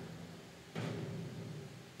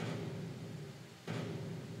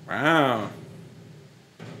 Wow.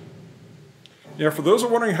 Yeah, for those who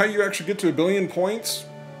are wondering how you actually get to 1 billion points,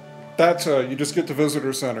 that's you just get to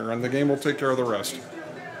Visitor Center, and the game will take care of the rest.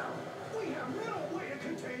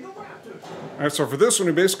 Alright, so for this one,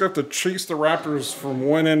 you basically have to chase the raptors from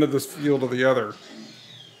one end of this field to the other.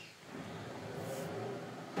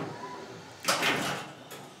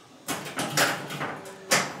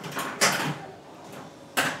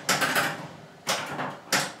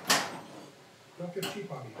 Don't get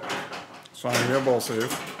cheap on me, though. So you have ball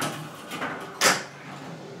save.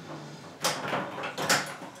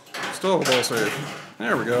 Still have a ball save.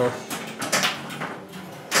 There we go.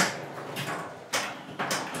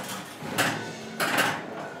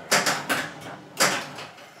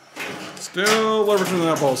 Still leveraging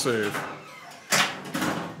that ball save.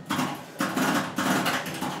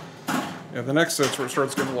 Yeah, the next set's where it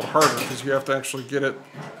starts getting a little harder because you have to actually get it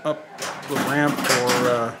up the ramp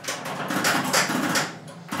or...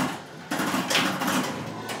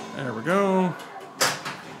 There we go.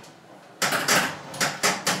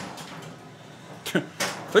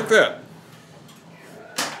 Take that.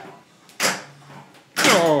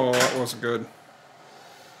 Oh, that wasn't good.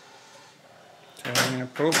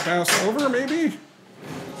 And post pass over, maybe?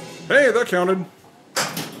 Hey, that counted.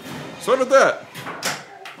 So did that.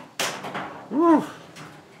 Woo.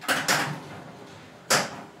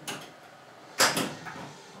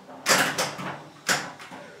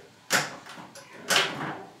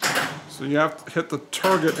 So you have to hit the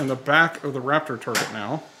target in the back of the raptor target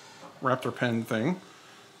now. Raptor pen thing.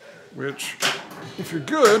 Which, if you're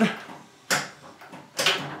good,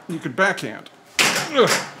 you could backhand. Ugh.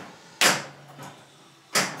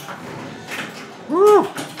 Woo!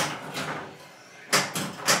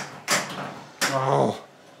 Oh.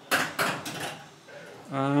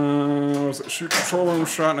 Was it shoot control room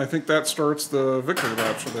shot? And I think that starts the victory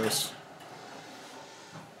lap for this.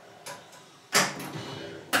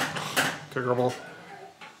 Terrible.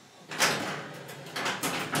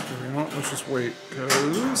 You know what? Let's just wait.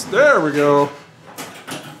 Cause there we go.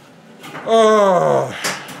 Oh.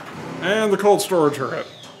 And the cold storage turret.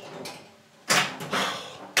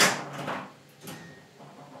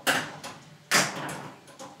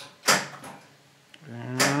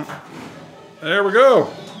 There we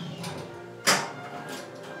go.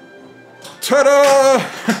 Ta-da!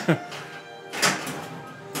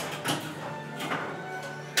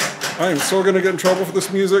 I am so going to get in trouble for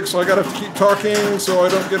this music, so I got to keep talking so I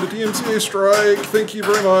don't get a DMCA strike. Thank you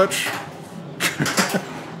very much.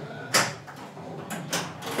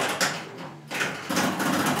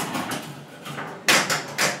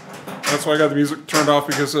 That's why I got the music turned off,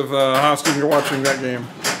 because of how soon you're watching that game.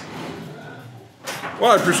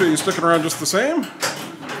 Well, I appreciate you sticking around just the same. You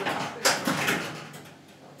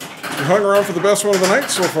hung around for the best one of the night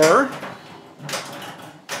so far.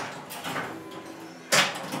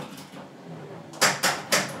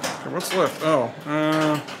 Okay, what's left? Oh,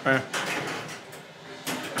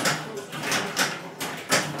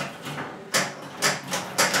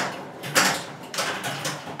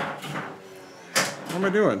 What am I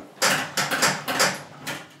doing?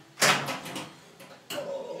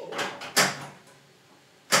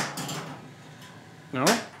 No?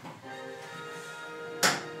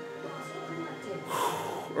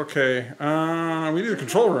 Okay, we need a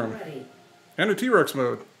control room. And a T-Rex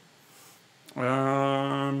mode.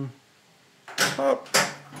 Up.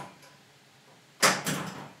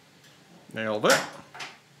 Nailed it.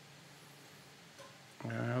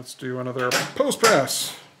 Let's do another post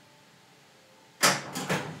pass.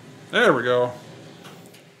 There we go.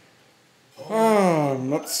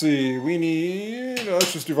 Let's see, we need,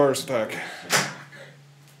 let's just do virus attack.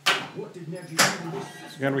 So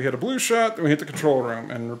again, we hit a blue shot, then we hit the control room,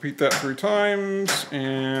 and repeat that 3 times,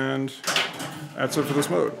 and that's it for this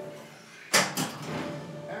mode.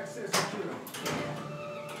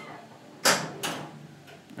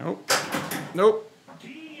 Nope. Nope.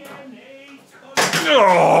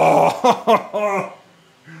 Oh!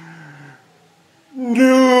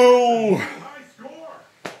 No!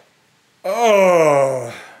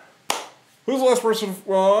 Oh! Who's the last person?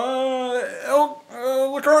 Well,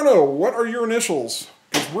 Locarno, what are your initials?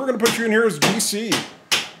 Because we're going to put you in here as DC.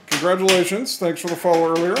 Congratulations. Thanks for the follow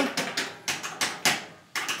earlier.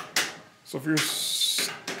 So if you're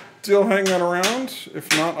still hanging around, if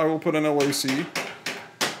not, I will put an LAC.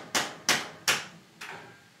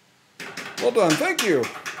 Well done, thank you.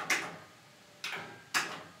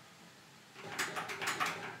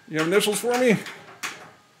 You have initials for me?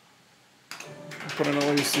 I'll put an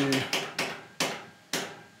LAC.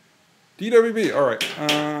 DWB, all right.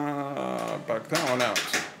 Back that one out.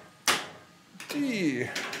 D.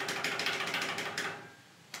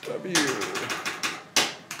 W.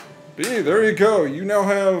 B, there you go. You now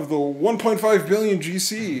have the 1.5 billion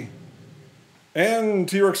GC and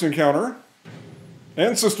T-Rex encounter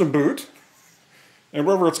and system boot and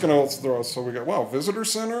wherever it's going to throw us. So we got, wow, visitor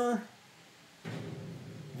center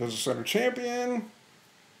champion,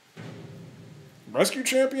 rescue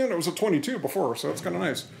champion. It was a 22 before, so that's kind of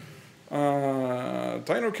nice.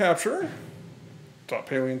 Dino capture, top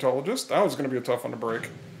paleontologist. That was going to be a tough one to break.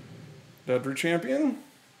 Deadry champion.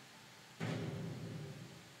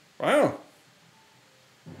 Wow.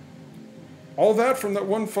 All that from that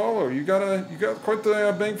one follow. You got quite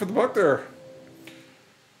the bang for the buck there.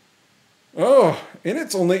 Oh, and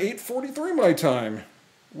it's only 8:43 my time.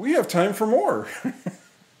 We have time for more.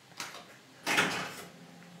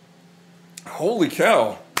 Holy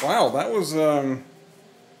cow. Wow, that was a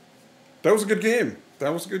good game.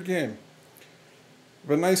 That was a good game.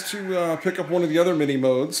 But nice to pick up one of the other mini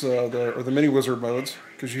modes, the mini wizard modes,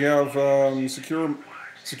 because you have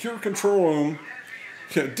secure control room.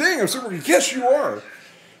 Yeah, dang, I'm super. Yes, you are.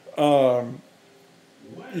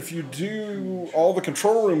 If you do all the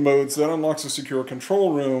control room modes, that unlocks a secure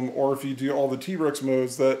control room, or if you do all the T-Rex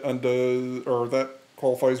modes, that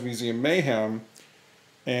qualifies Museum Mayhem.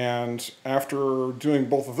 And after doing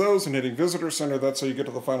both of those and hitting Visitor Center, that's how you get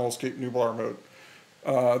to the final Escape Nublar mode.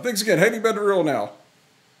 Thanks again. Heading bed to real now.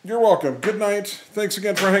 You're welcome. Good night. Thanks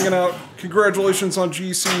again for hanging out. Congratulations on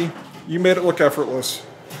GC. You made it look effortless.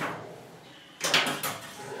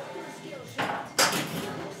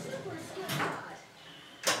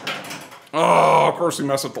 Oh, of course he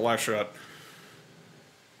messed up the last shot.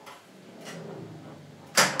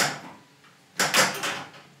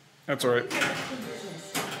 That's all right.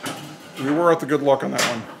 We were at the good luck on that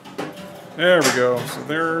one. There we go. So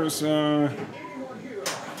there's... That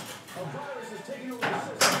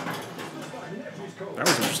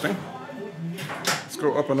was interesting. Let's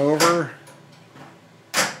go up and over.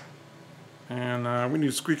 And we need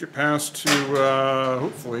to squeak it past to,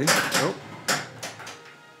 hopefully... Nope.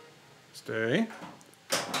 Stay.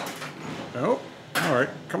 Nope. All right.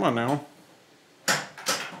 Come on now.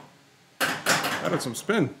 That had some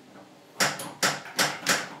spin.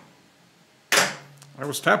 I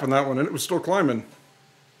was tapping that one and it was still climbing.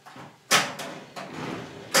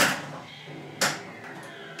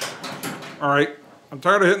 All right. I'm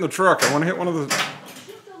tired of hitting the truck. I want to hit one of the...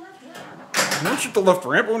 I want to shoot the left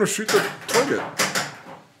ramp. I want to shoot the target.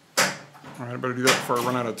 All right. I better do that before I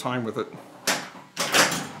run out of time with it.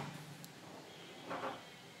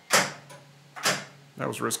 That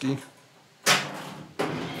was risky.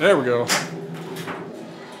 There we go.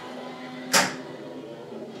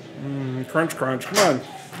 Crunch, crunch. Come on.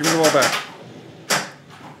 Give me the ball back.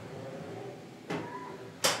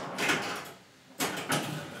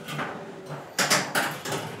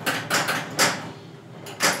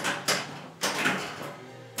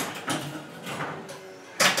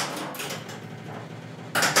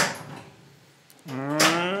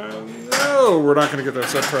 No, we're not going to get that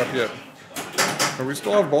set trap yet. Do we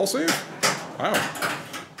still have ball save? Wow.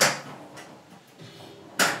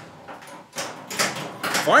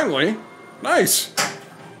 Finally. Nice.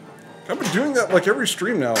 I've been doing that like every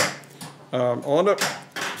stream now. I'll end up...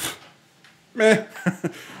 Meh.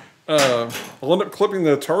 I'll end up clipping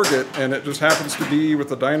the target and it just happens to be with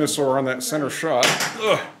the dinosaur on that center shot.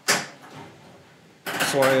 Ugh.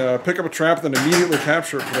 So I pick up a trap and then immediately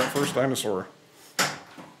capture it for that first dinosaur.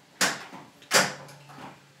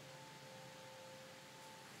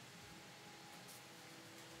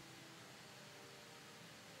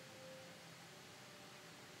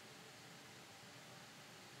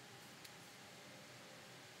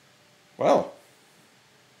 Well,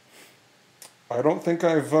 I don't think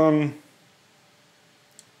I've done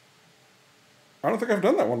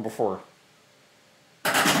that one before.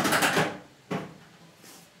 That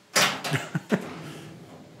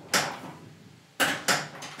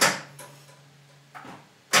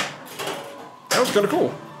was kind of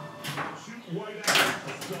cool.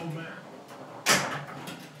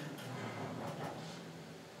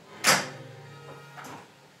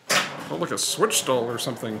 Or like a switch stall or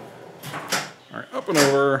something. All right, up and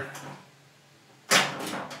over.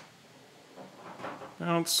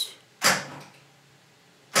 Bounce.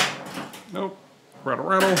 Nope. Rattle,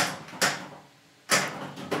 rattle.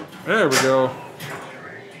 There we go.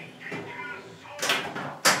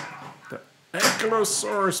 The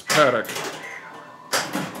Ankylosaurus paddock.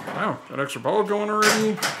 Wow, got extra ball going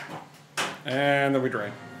already. And then we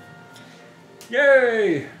drain.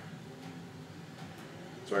 Yay!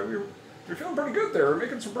 So we're feeling pretty good there. We're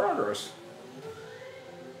making some progress.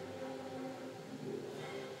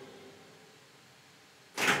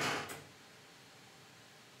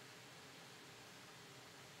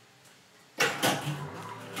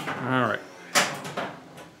 All right.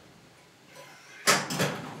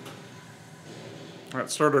 All right,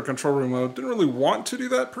 start our control room mode. Didn't really want to do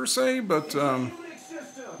that per se, but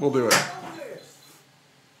we'll do it.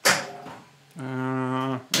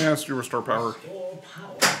 Yeah, let's do restore power.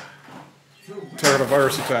 Target a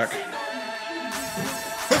virus attack.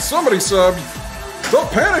 But somebody subbed. Don't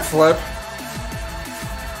panic, Flip.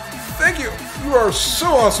 Thank you. You are so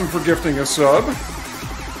awesome for gifting a sub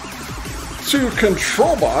to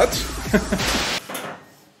ControlBot.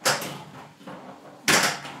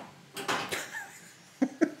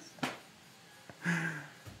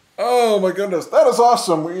 Oh my goodness, that is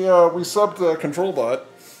awesome. We subbed ControlBot.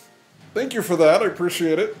 Thank you for that. I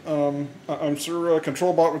appreciate it. I'm sure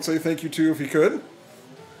ControlBot would say thank you too if he could.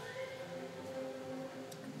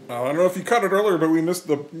 I don't know if you caught it earlier, but you missed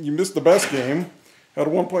the best game. Had a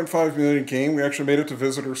 1.5 million game. We actually made it to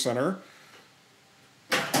Visitor Center.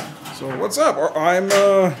 So what's up?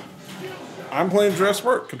 I'm playing Jurassic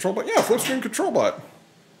Park. ControlBot. Yeah, Flipstream ControlBot.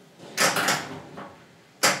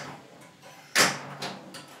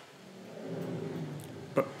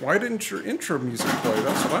 But why didn't your intro music play?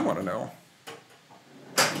 That's what I want to know.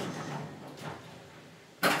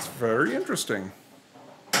 It's very interesting.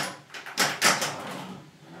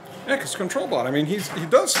 Yeah, because ControlBot, I mean, he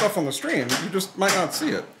does stuff on the stream. You just might not see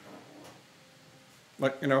it.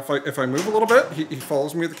 Like, you know, if I move a little bit, he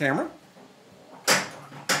follows me with the camera.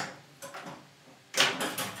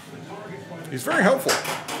 He's very helpful.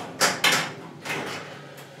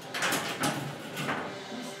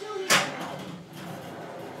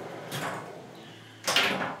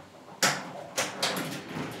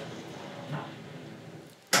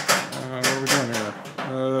 What are we doing here?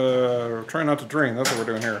 We're trying not to drain. That's what we're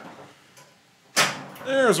doing here.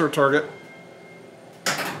 There's our target.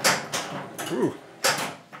 Ooh.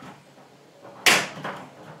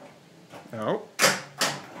 No.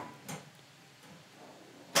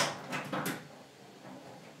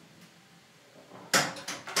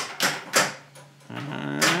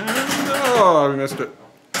 And, oh, we missed it.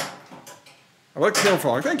 I like the camera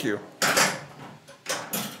falling. Thank you.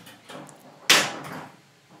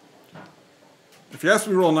 If you ask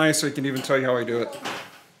me real nice, I can even tell you how I do it.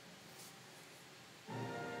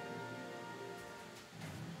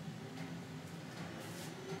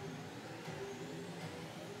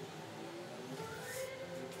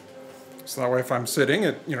 So that way if I'm sitting,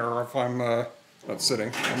 or if I'm not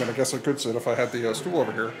sitting, I mean, I guess I could sit if I had the stool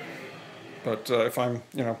over here. But if I'm,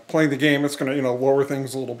 playing the game, it's going to, lower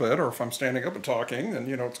things a little bit. Or if I'm standing up and talking, then,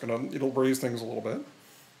 it'll raise things a little bit.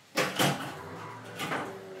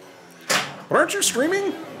 But aren't you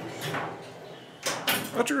streaming? I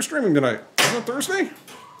thought you were streaming tonight. Isn't it Thursday?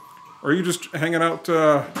 Or are you just hanging out,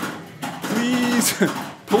 please,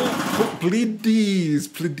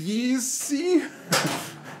 please, see?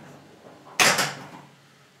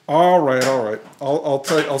 All right. I'll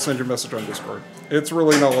tell you, I'll send you a message on Discord. It's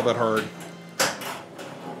really not all that hard.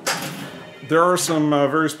 There are some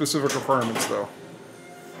very specific requirements, though.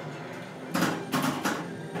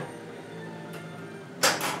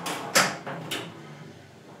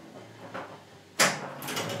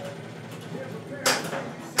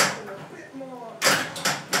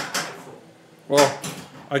 Well,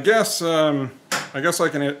 I guess I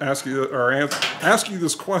can ask you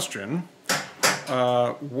this question.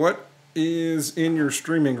 What is in your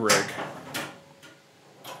streaming rig?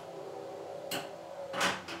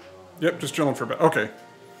 Yep, just chilling for a bit. Okay.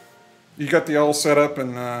 You got the all set up,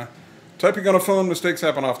 and typing on a phone, mistakes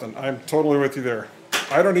happen often. I'm totally with you there.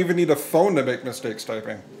 I don't even need a phone to make mistakes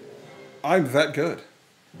typing. I'm that good.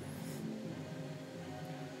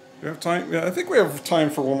 We have time? Yeah, I think we have time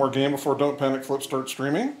for one more game before Don't Panic Flip starts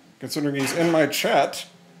streaming, considering he's in my chat.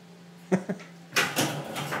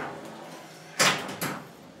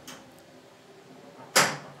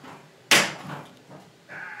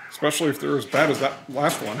 Especially if they're as bad as that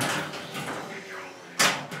last one.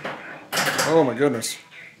 Oh my goodness.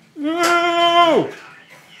 No!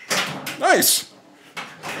 Nice!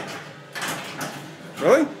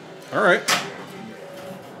 Really? Alright.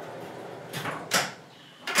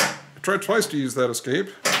 I tried twice to use that escape.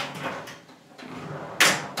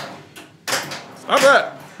 Stop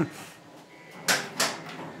that!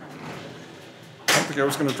 think I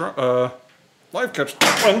was going to live catch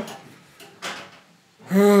that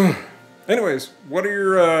one. Anyways, what are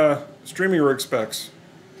your streaming rig specs?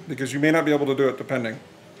 Because you may not be able to do it depending.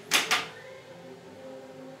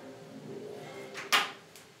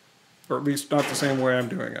 Or at least not the same way I'm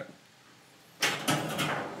doing it.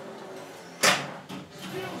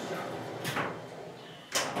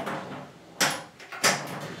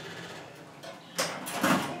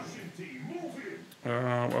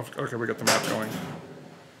 Okay, we got the map going.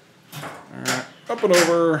 Alright, up and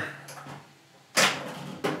over.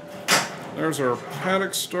 There's our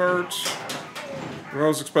paddock start. I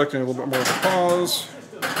was expecting a little bit more of a pause.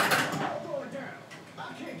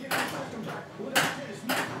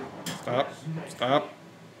 Stop. Stop.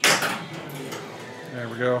 There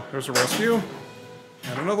we go. There's a rescue.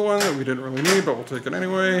 And another one that we didn't really need, but we'll take it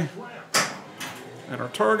anyway. And our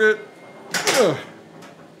target. Ugh.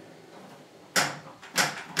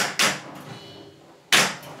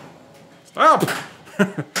 Stop!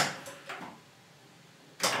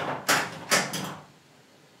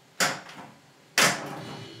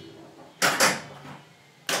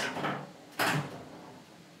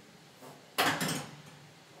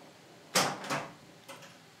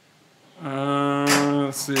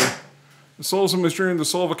 Let's see. The souls of my stream, the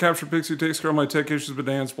soul of a captured pixie takes care of my tech issues, but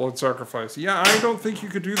dance blood sacrifice. Yeah, I don't think you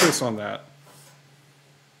could do this on that.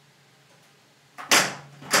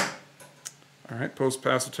 Alright, post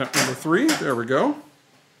pass attempt number 3. There we go.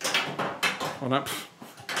 Well, not.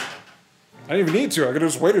 I didn't even need to. I could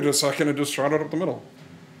have just waited a second and just shot it up the middle.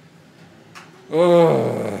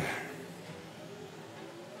 Ugh.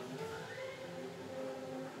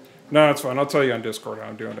 No, it's fine. I'll tell you on Discord how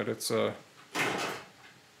I'm doing it.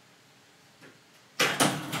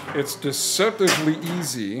 It's deceptively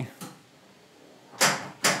easy.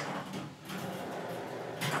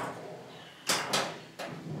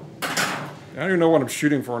 I don't even know what I'm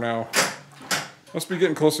shooting for now. Must be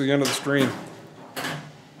getting close to the end of the stream.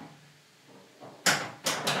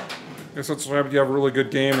 Guess that's what happens. You have a really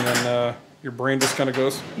good game and then your brain just kind of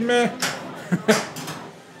goes, meh.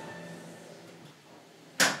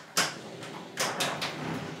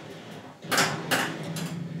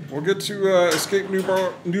 We'll get to escape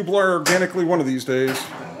Nublar organically one of these days.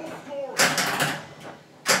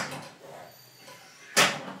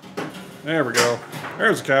 There we go.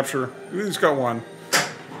 There's a capture. We just got one.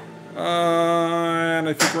 And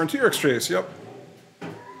I think we're in T-Rex chase. Yep.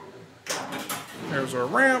 There's our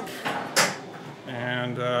ramp.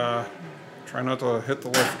 And try not to hit the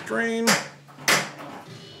left drain.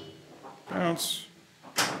 Bounce.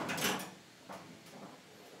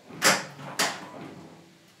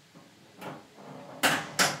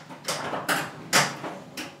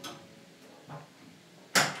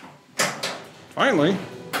 Finally.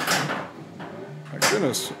 My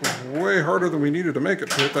goodness, it was way harder than we needed to make it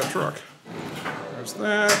to hit that truck. There's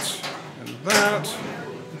that, and that.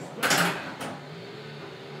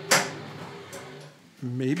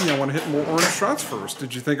 Maybe I want to hit more orange shots first.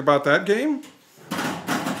 Did you think about that game?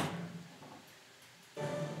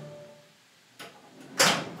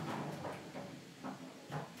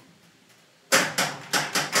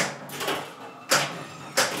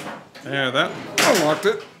 Yeah, that unlocked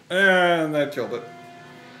it, and that killed it.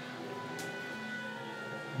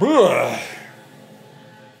 Buh.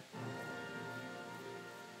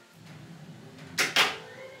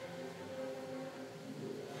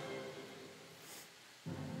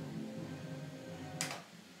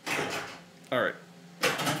 All right.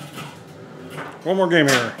 One more game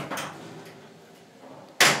here.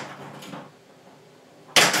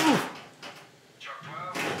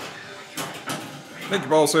 Thank you,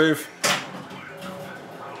 ball save.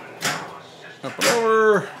 Up and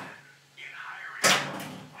over.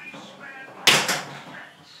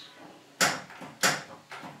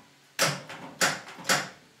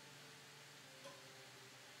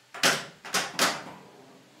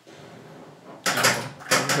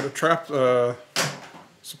 Hit a trapped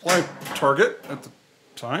supply target at the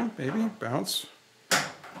time, maybe. Bounce.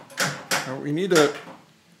 Oh, we need at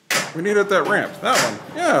that ramp. That one.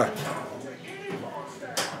 Yeah.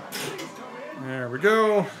 There we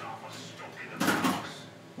go.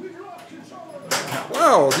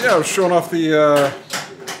 Wow, yeah, I was showing off the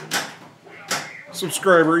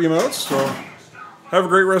subscriber emotes, so have a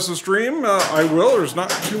great rest of the stream. I will. There's not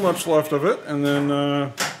too much left of it, and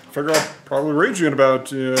then figure I'll probably raid you in about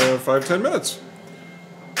 5-10 minutes,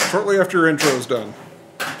 shortly after your intro is done.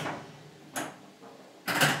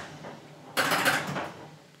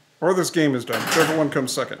 Or this game is done, whichever one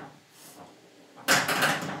comes second.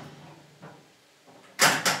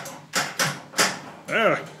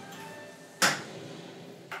 Yeah.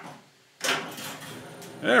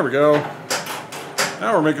 There we go.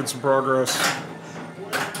 Now we're making some progress.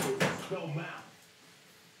 Spell map.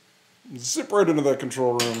 Zip right into that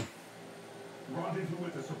control room. Rendezvous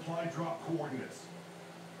with the supply drop coordinates.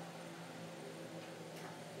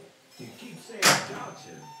 You keep saying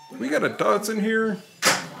Dodson. We got a dots in here.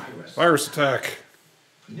 Virus. Virus attack.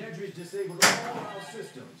 Nedry's disabled all our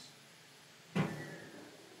systems.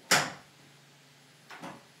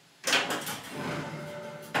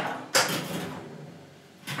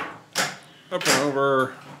 Up and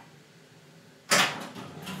over.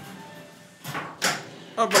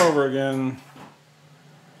 Up and over again.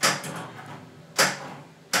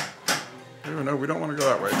 Oh no, we don't want to go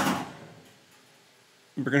that way.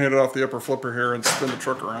 We're gonna hit it off the upper flipper here and spin the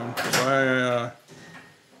truck around. 'Cause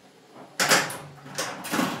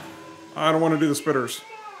I don't want to do the spitters.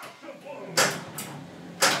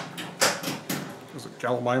 Is it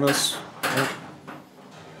Gallimimus? Nope.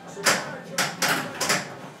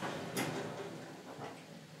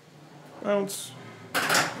 Bounce.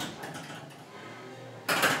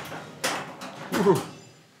 Ooh.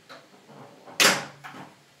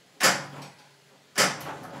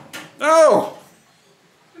 No!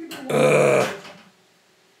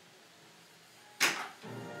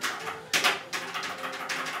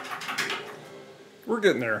 We're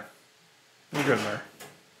getting there. We're getting there.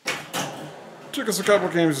 Took us a couple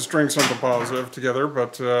of games to string something positive together,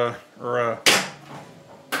 but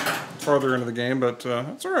farther into the game, but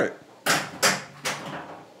that's all right.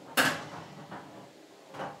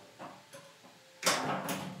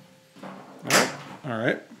 All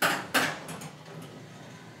right.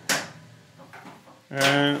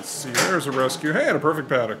 And let's see, there's a rescue. Hey, and a perfect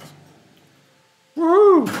paddock.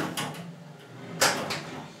 Woohoo!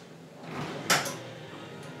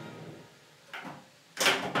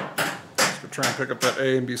 Let's go try and pick up that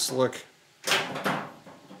A and be slick.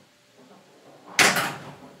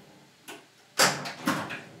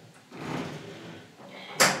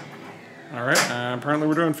 All right, apparently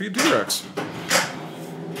we're doing feed T-Rex.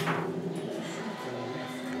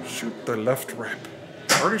 Shoot the left ramp.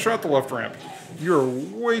 Already shot the left ramp. You're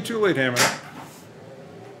way too late, Hammond.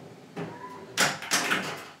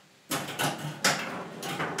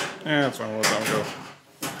 That's fine, we'll let that one go.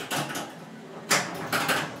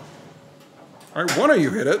 Alright, one of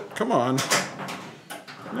you hit it. Come on.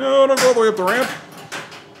 No, don't go all the way up the ramp.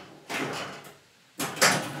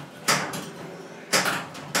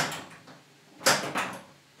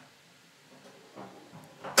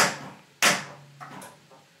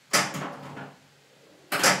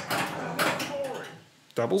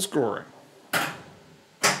 Double scoring.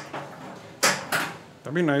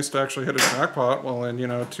 That'd be nice to actually hit a jackpot while in,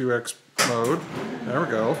 2x mode. There we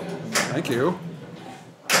go. Thank you.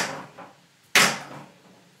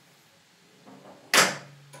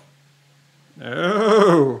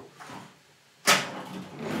 Oh.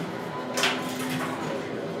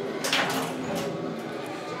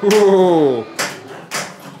 Ooh.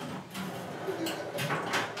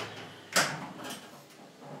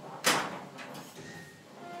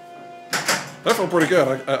 That felt pretty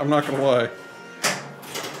good, I'm not going to lie.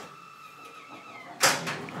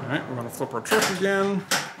 Alright, we're going to flip our truck again.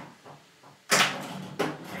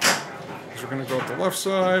 We're going to go up the left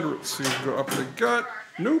side. Let's see if we go up the gut.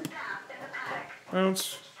 Nope.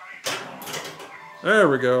 Bounce. There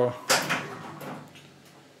we go.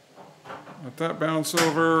 Let that bounce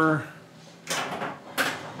over.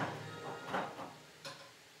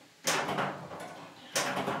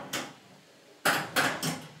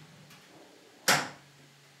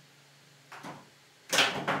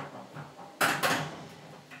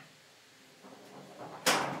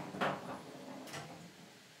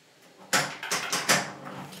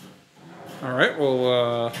 All right,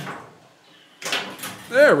 well,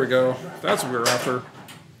 there we go. That's what we were after.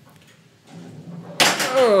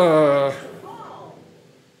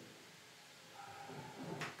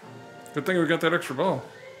 Good thing we got that extra ball.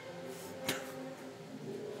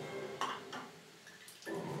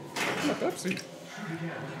 Pepsi.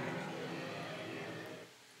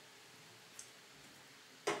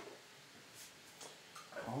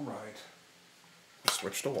 All right.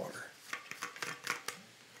 Switch to water.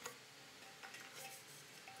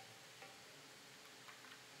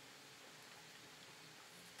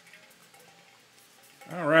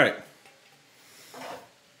 All right.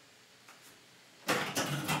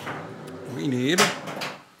 We need...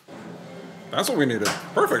 That's what we needed.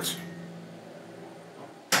 Perfect.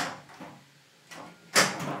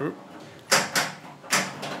 Oop.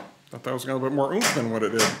 Thought that was got a bit more oomph than what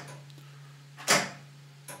it did.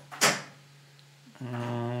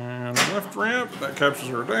 And left ramp. That captures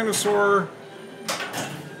our dinosaur.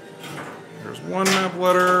 There's one map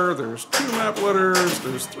letter, there's 2 map letters,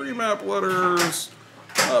 there's 3 map letters.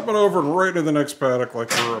 Up and over and right into the next paddock like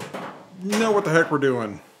we know what the heck we're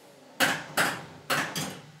doing.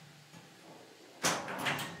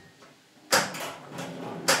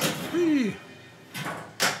 Whee.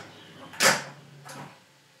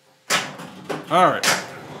 All right,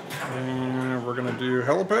 and we're gonna do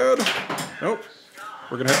helipad. Nope,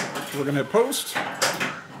 we're gonna hit post.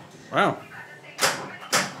 Wow.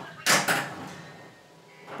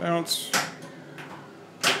 Bounce.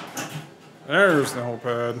 There's the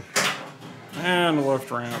helipad. And the left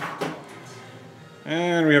ramp.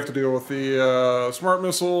 And we have to deal with the smart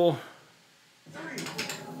missile. 3, 2,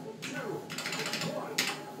 1.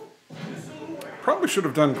 Missile away. Probably should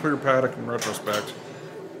have done clear paddock in retrospect.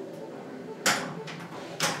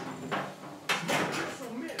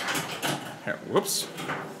 Missile miss. Yeah, whoops.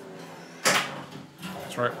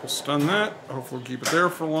 That's right, we'll stun that. Hopefully we'll keep it there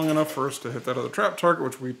for long enough for us to hit that other trap target,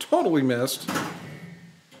 which we totally missed.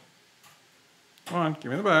 Come on,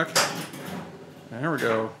 give me the back. There we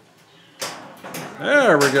go.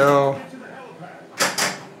 There we go. To the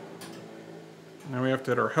helipad. Now we have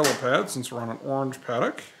to hit our helipad since we're on an orange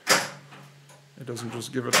paddock. It doesn't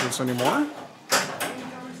just give it to us anymore.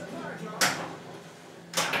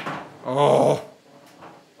 Oh.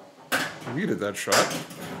 I needed that shot.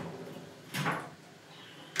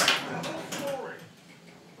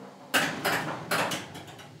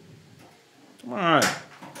 Come on.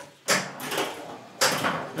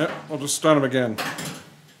 Yep, we'll just stun him again.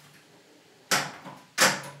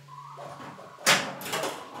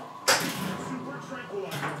 Super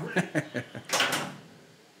tranquilizer.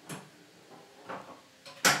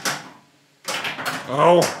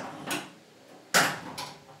 Oh.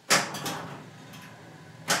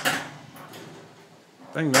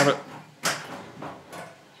 Dang nabbit.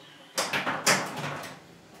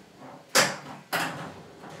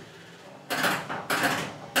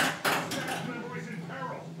 Memories in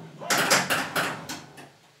peril.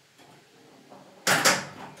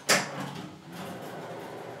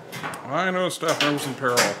 I know staff members in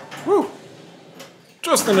peril. Woo!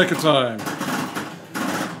 Just the nick of time.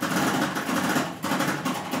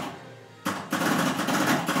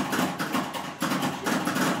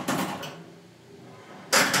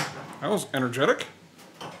 That was energetic.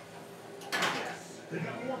 Yes, they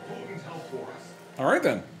got more potent help for us. All right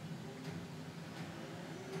then.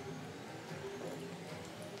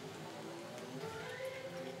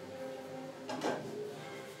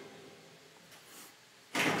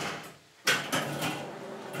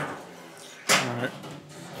 All right.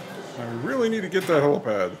 Now we really need to get that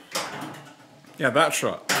helipad. Yeah, that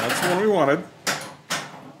shot. That's the one we wanted.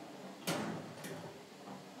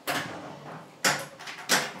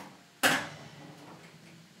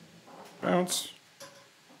 Bounce.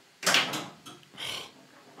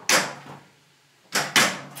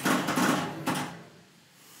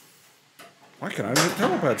 Why can't I not hit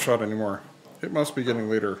helipad shot anymore? It must be getting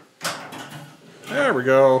later. There we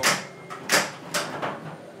go.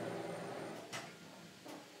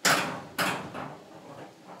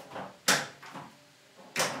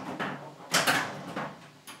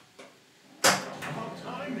 About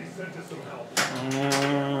time they sent us some help.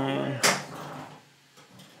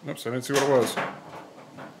 Oops, I didn't see what it was.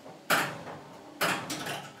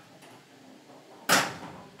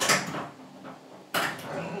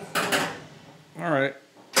 Alright.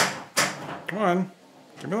 Come on.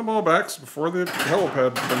 Give me the ball backs before the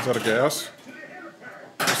helipad runs out of gas.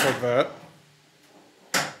 Just like that.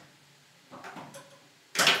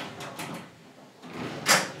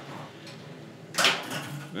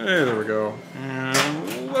 Hey, there we go.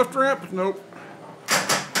 And left ramp. Nope.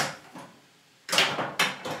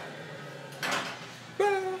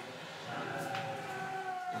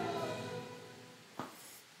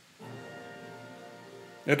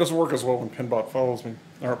 It doesn't work as well when Pinbot follows me.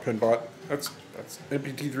 Or Pinbot. That's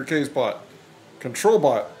MP-T3K's bot. Control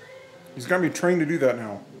bot. He's got me trained to do that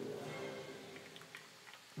now.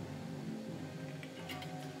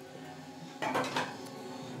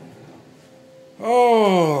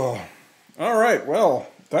 Oh, all right. Well,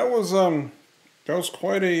 that was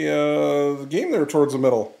quite a game there towards the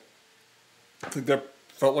middle. I think that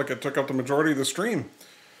felt like it took up the majority of the stream.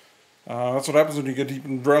 That's what happens when you get deep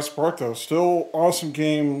in Jurassic Park, though. Still awesome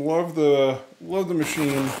game. Love the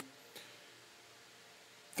machine.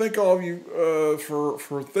 Thank all of you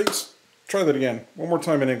for thanks. Try that again. One more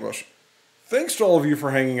time in English. Thanks to all of you for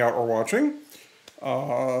hanging out or watching.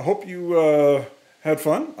 Hope you had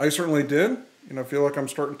fun. I certainly did. You know, I feel like I'm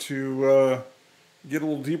starting to get a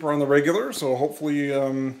little deeper on the regular. So hopefully,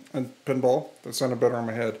 and pinball, that sounded better in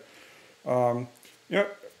my head. Yeah.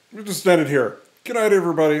 we just end it here. Good night,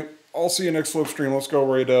 everybody. I'll see you next flip stream. Let's go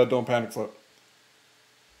raid Don't Panic Flip.